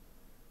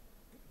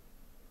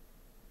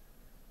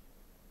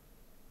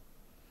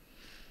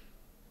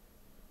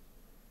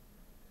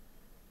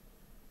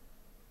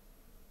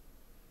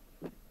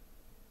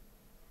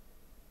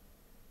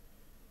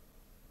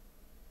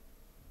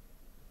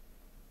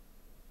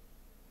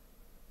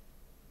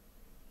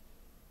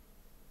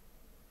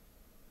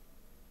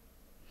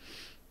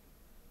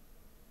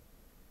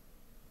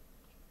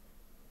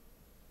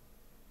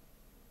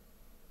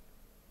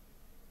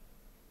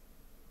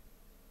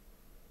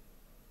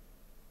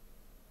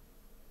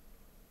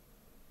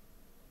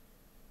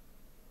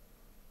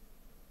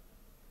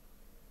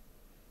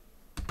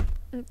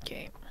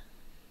 Okay.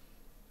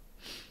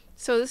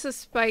 So this is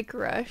Spike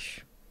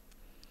Rush.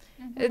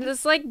 And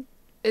it's like,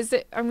 is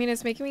it? I mean,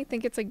 it's making me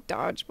think it's like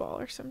dodgeball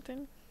or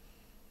something.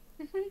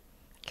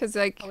 Cause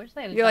like I wish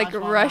they had a you're like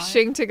dodgeball on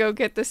rushing to go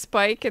get the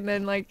spike and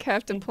then like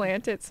have to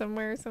plant it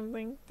somewhere or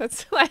something.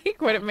 That's like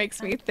what it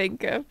makes me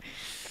think of.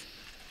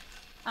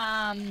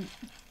 Timo,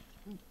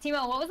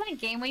 what was that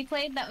game we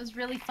played that was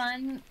really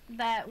fun?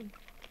 That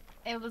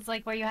it was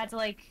like where you had to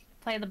like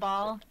play the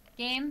ball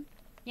game,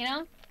 you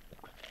know?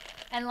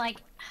 And like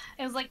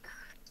it was like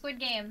Squid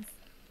Games.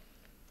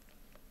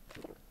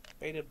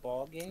 Rated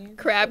ball game?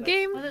 Crab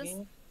game? What is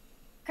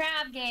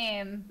Crab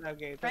game? Crab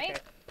games, Right?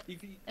 okay.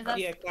 Is that-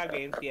 Yeah, crab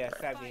games. Yeah,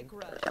 crab games.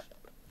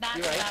 That's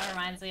You're what right. that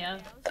reminds me of.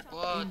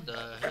 What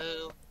the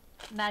hell?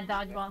 That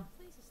dodgeball.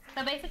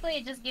 So basically,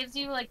 it just gives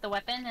you like the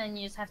weapon, and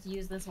you just have to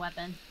use this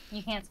weapon.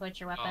 You can't switch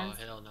your weapons.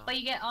 Oh, hell no. But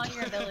you get all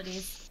your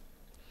abilities.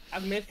 I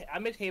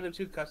miss Halo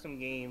 2 custom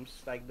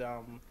games like the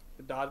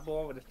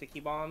dodgeball with the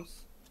sticky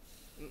bombs.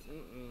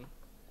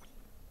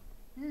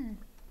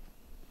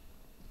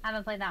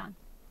 Haven't played that one.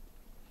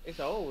 It's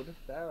old.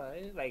 That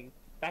right? Like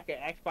back at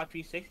Xbox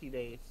 360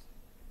 days.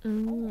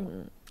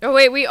 Oh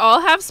wait, we all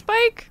have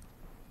Spike?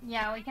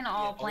 Yeah, we can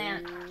all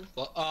plant.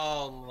 Well,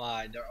 oh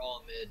my, they're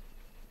all mid.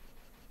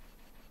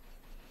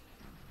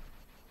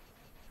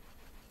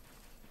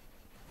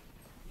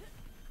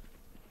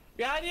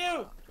 Behind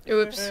you!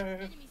 Oops.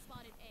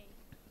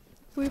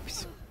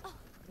 Whoops.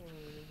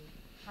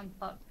 I'm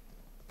fucked.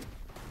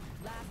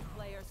 Last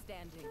player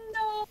standing.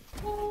 No.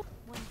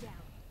 One down.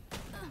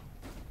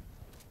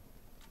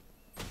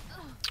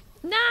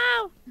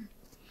 No!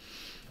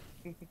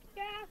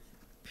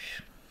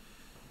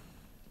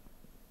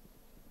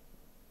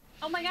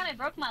 Oh my god, I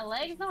broke my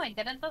legs? No, I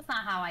didn't. That's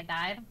not how I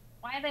died.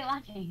 Why are they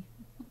laughing?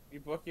 You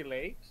broke your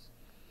legs?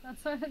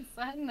 That's what it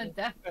said in the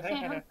death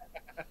cam.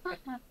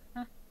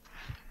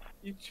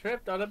 You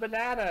tripped on a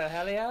banana,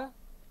 Helia.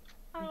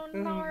 Oh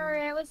no,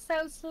 it was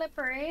so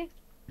slippery.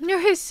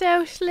 You're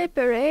so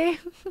slippery.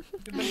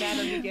 The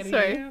banana be getting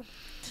Sorry. you.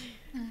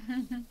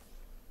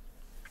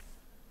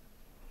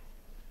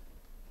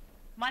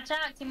 Watch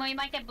out, Timo, you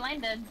might get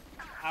blinded.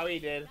 How he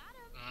did.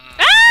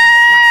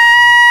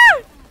 Ah!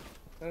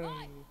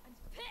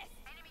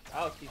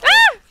 Oh, she's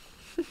oh,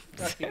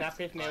 she's not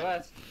pissing at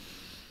us.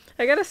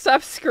 I gotta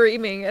stop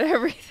screaming at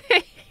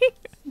everything.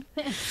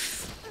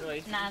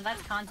 Really? Nah,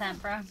 that's content,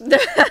 bro.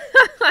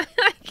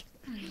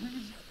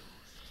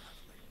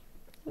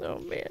 Oh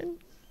man.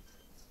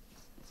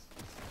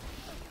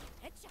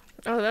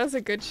 Oh, that was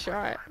a good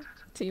shot,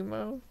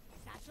 Timo.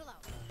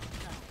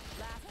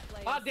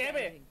 Oh, damn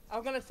it!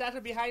 I'm gonna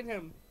satchel behind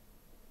him.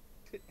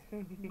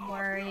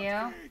 Were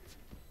you?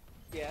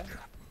 Yeah.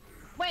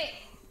 Wait!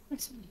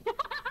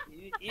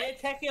 You didn't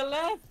check your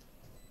left?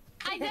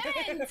 I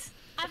didn't!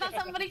 I thought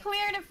somebody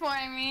cleared it for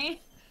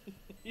me.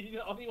 You're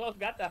the only one who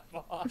got that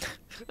far.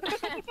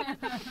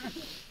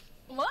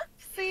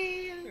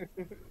 Whoopsie!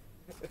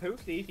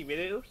 Oopsie, she made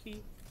it oopsie.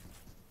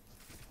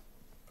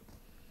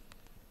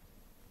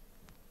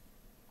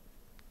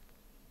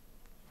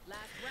 Last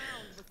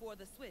round before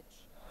the switch.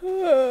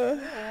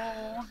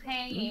 Oh,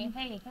 hey,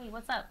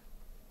 what's up?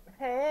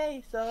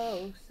 Hey,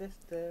 so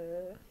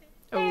sister.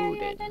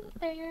 Odin.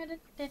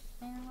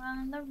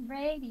 On the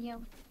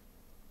radio.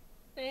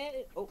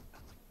 Hey, oh,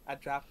 I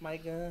dropped my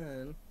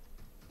gun.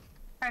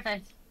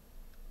 Perfect.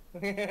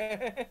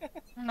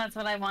 That's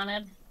what I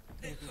wanted.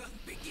 The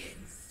hunt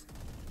begins.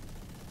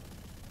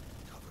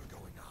 Cover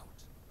going out.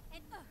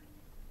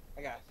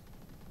 I got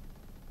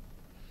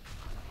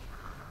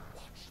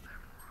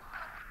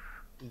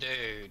it.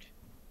 Dude.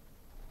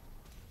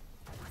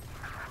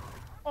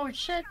 Oh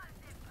shit.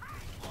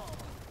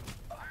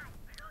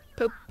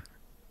 Poop.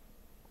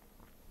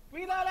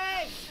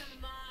 Reloading!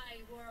 My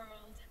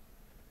world.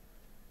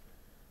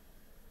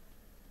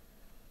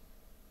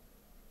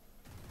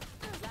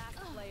 Last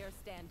player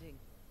standing.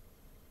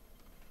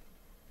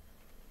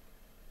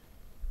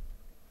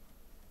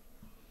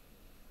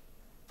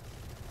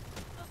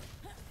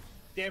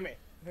 Damn it.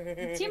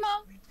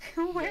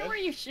 Timo, where Yes? were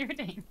you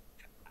shooting?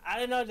 I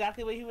didn't know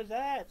exactly where he was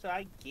at, so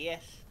I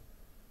guess.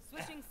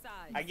 Switching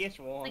sides. I guess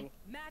wrong.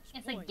 Match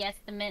It's a point.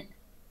 guesstimate.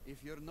 If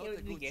you're not It a was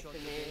a good guess shot to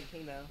me, today,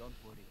 you know. don't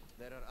worry.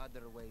 There are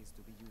other ways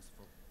to be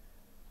useful.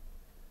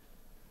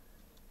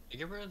 You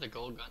get rid of the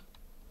gold gun?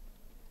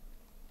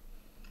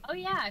 Oh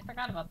yeah, I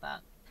forgot about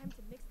that. Time to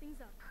mix things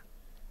up.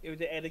 It was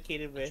an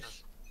educated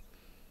wish.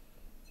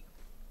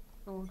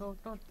 Do, do,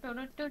 do, do,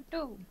 do, do,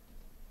 do.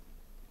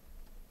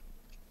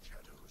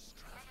 Shadows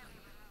traveling.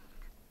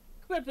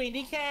 Quickly,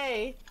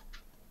 DK!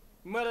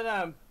 Murder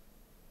them.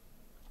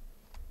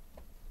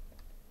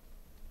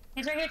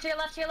 He's right here to your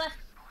left, to your left.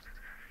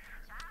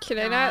 Can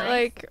I not Nice.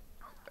 like?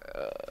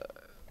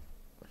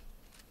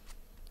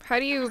 How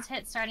do you Just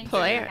hit starting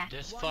plant? shot.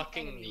 This One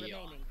fucking enemy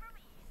neon. remaining.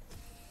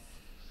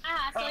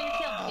 Ah, so you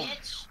killed,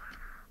 bitch.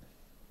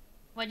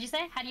 What'd you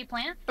say? How do you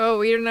plant? Oh,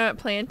 we're not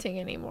planting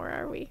anymore,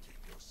 are we?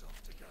 Keep yourself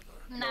together.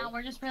 No,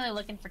 we're just really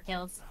looking for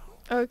kills.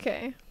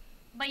 Okay.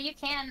 But you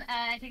can,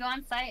 if you go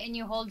on site and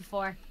you hold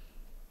 4.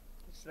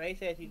 Slay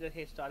says he just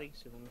hit starting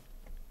soon.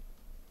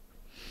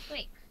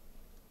 Wait.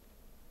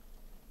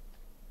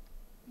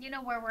 You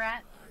know where we're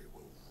at?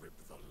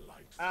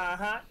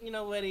 Uh-huh. You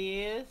know what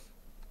he is?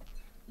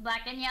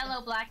 Black and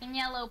yellow, black and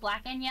yellow,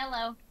 black and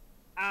yellow.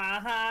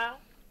 Uh-huh.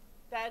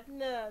 That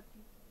nut.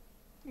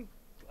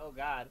 Oh,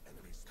 God.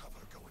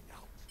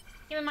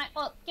 Give me my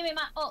ult. Give me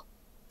my ult.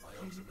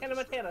 Hannah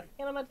Montana.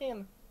 Hannah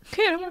Montana.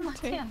 Hannah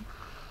Montana.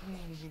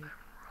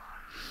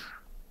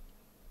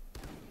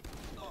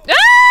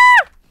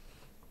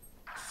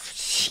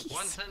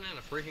 One sitting in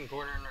a freaking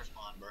corner in their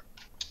spawn, bro.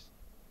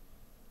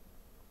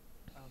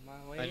 On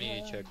my way I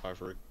need up. to check my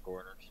freaking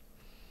corners.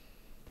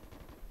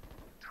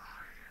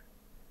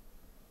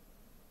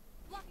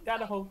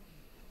 Got a hole.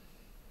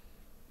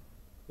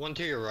 One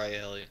to your right,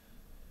 Elliot.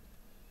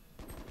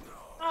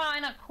 Oh,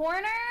 in a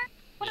corner?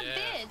 What Yeah,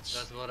 a bitch.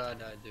 that's what I'd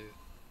do.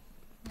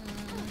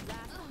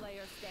 Last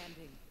player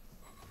standing.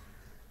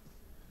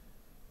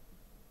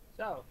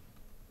 So.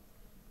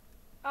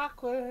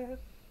 Awkward.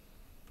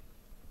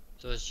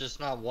 So it's just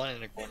not one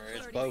in the corner,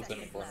 it's both in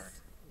the corner.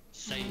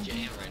 Same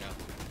jam right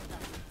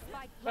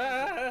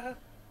now.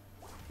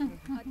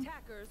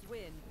 Attackers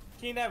win.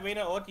 Seeing that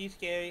Reyna ulti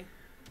scary.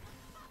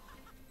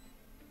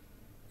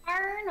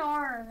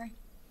 Arnor.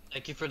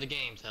 Thank you for the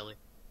games, Ellie.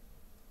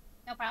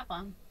 No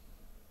problem.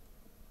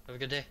 Have a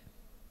good day.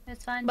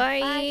 It's fun.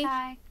 Bye. Bye,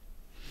 Kai.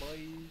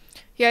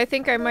 Yeah, I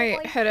think I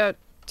might head out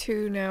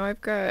too now. I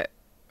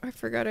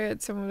forgot I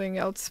had something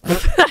else I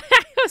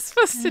was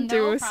supposed to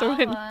do with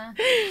someone.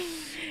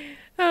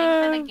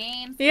 Thanks for the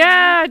games.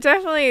 Yeah,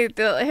 definitely.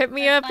 They'll hit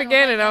me up fun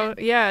again, and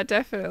weekend. yeah,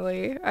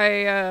 definitely.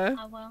 I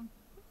will.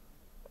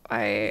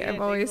 I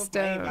am always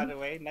By down. the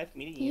way, nice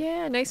meeting you.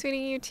 Yeah, nice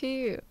meeting you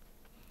too.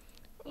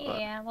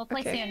 Yeah, we'll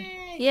play Okay.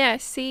 soon. Yeah,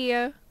 see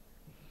ya.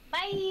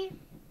 Bye.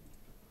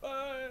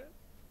 Bye.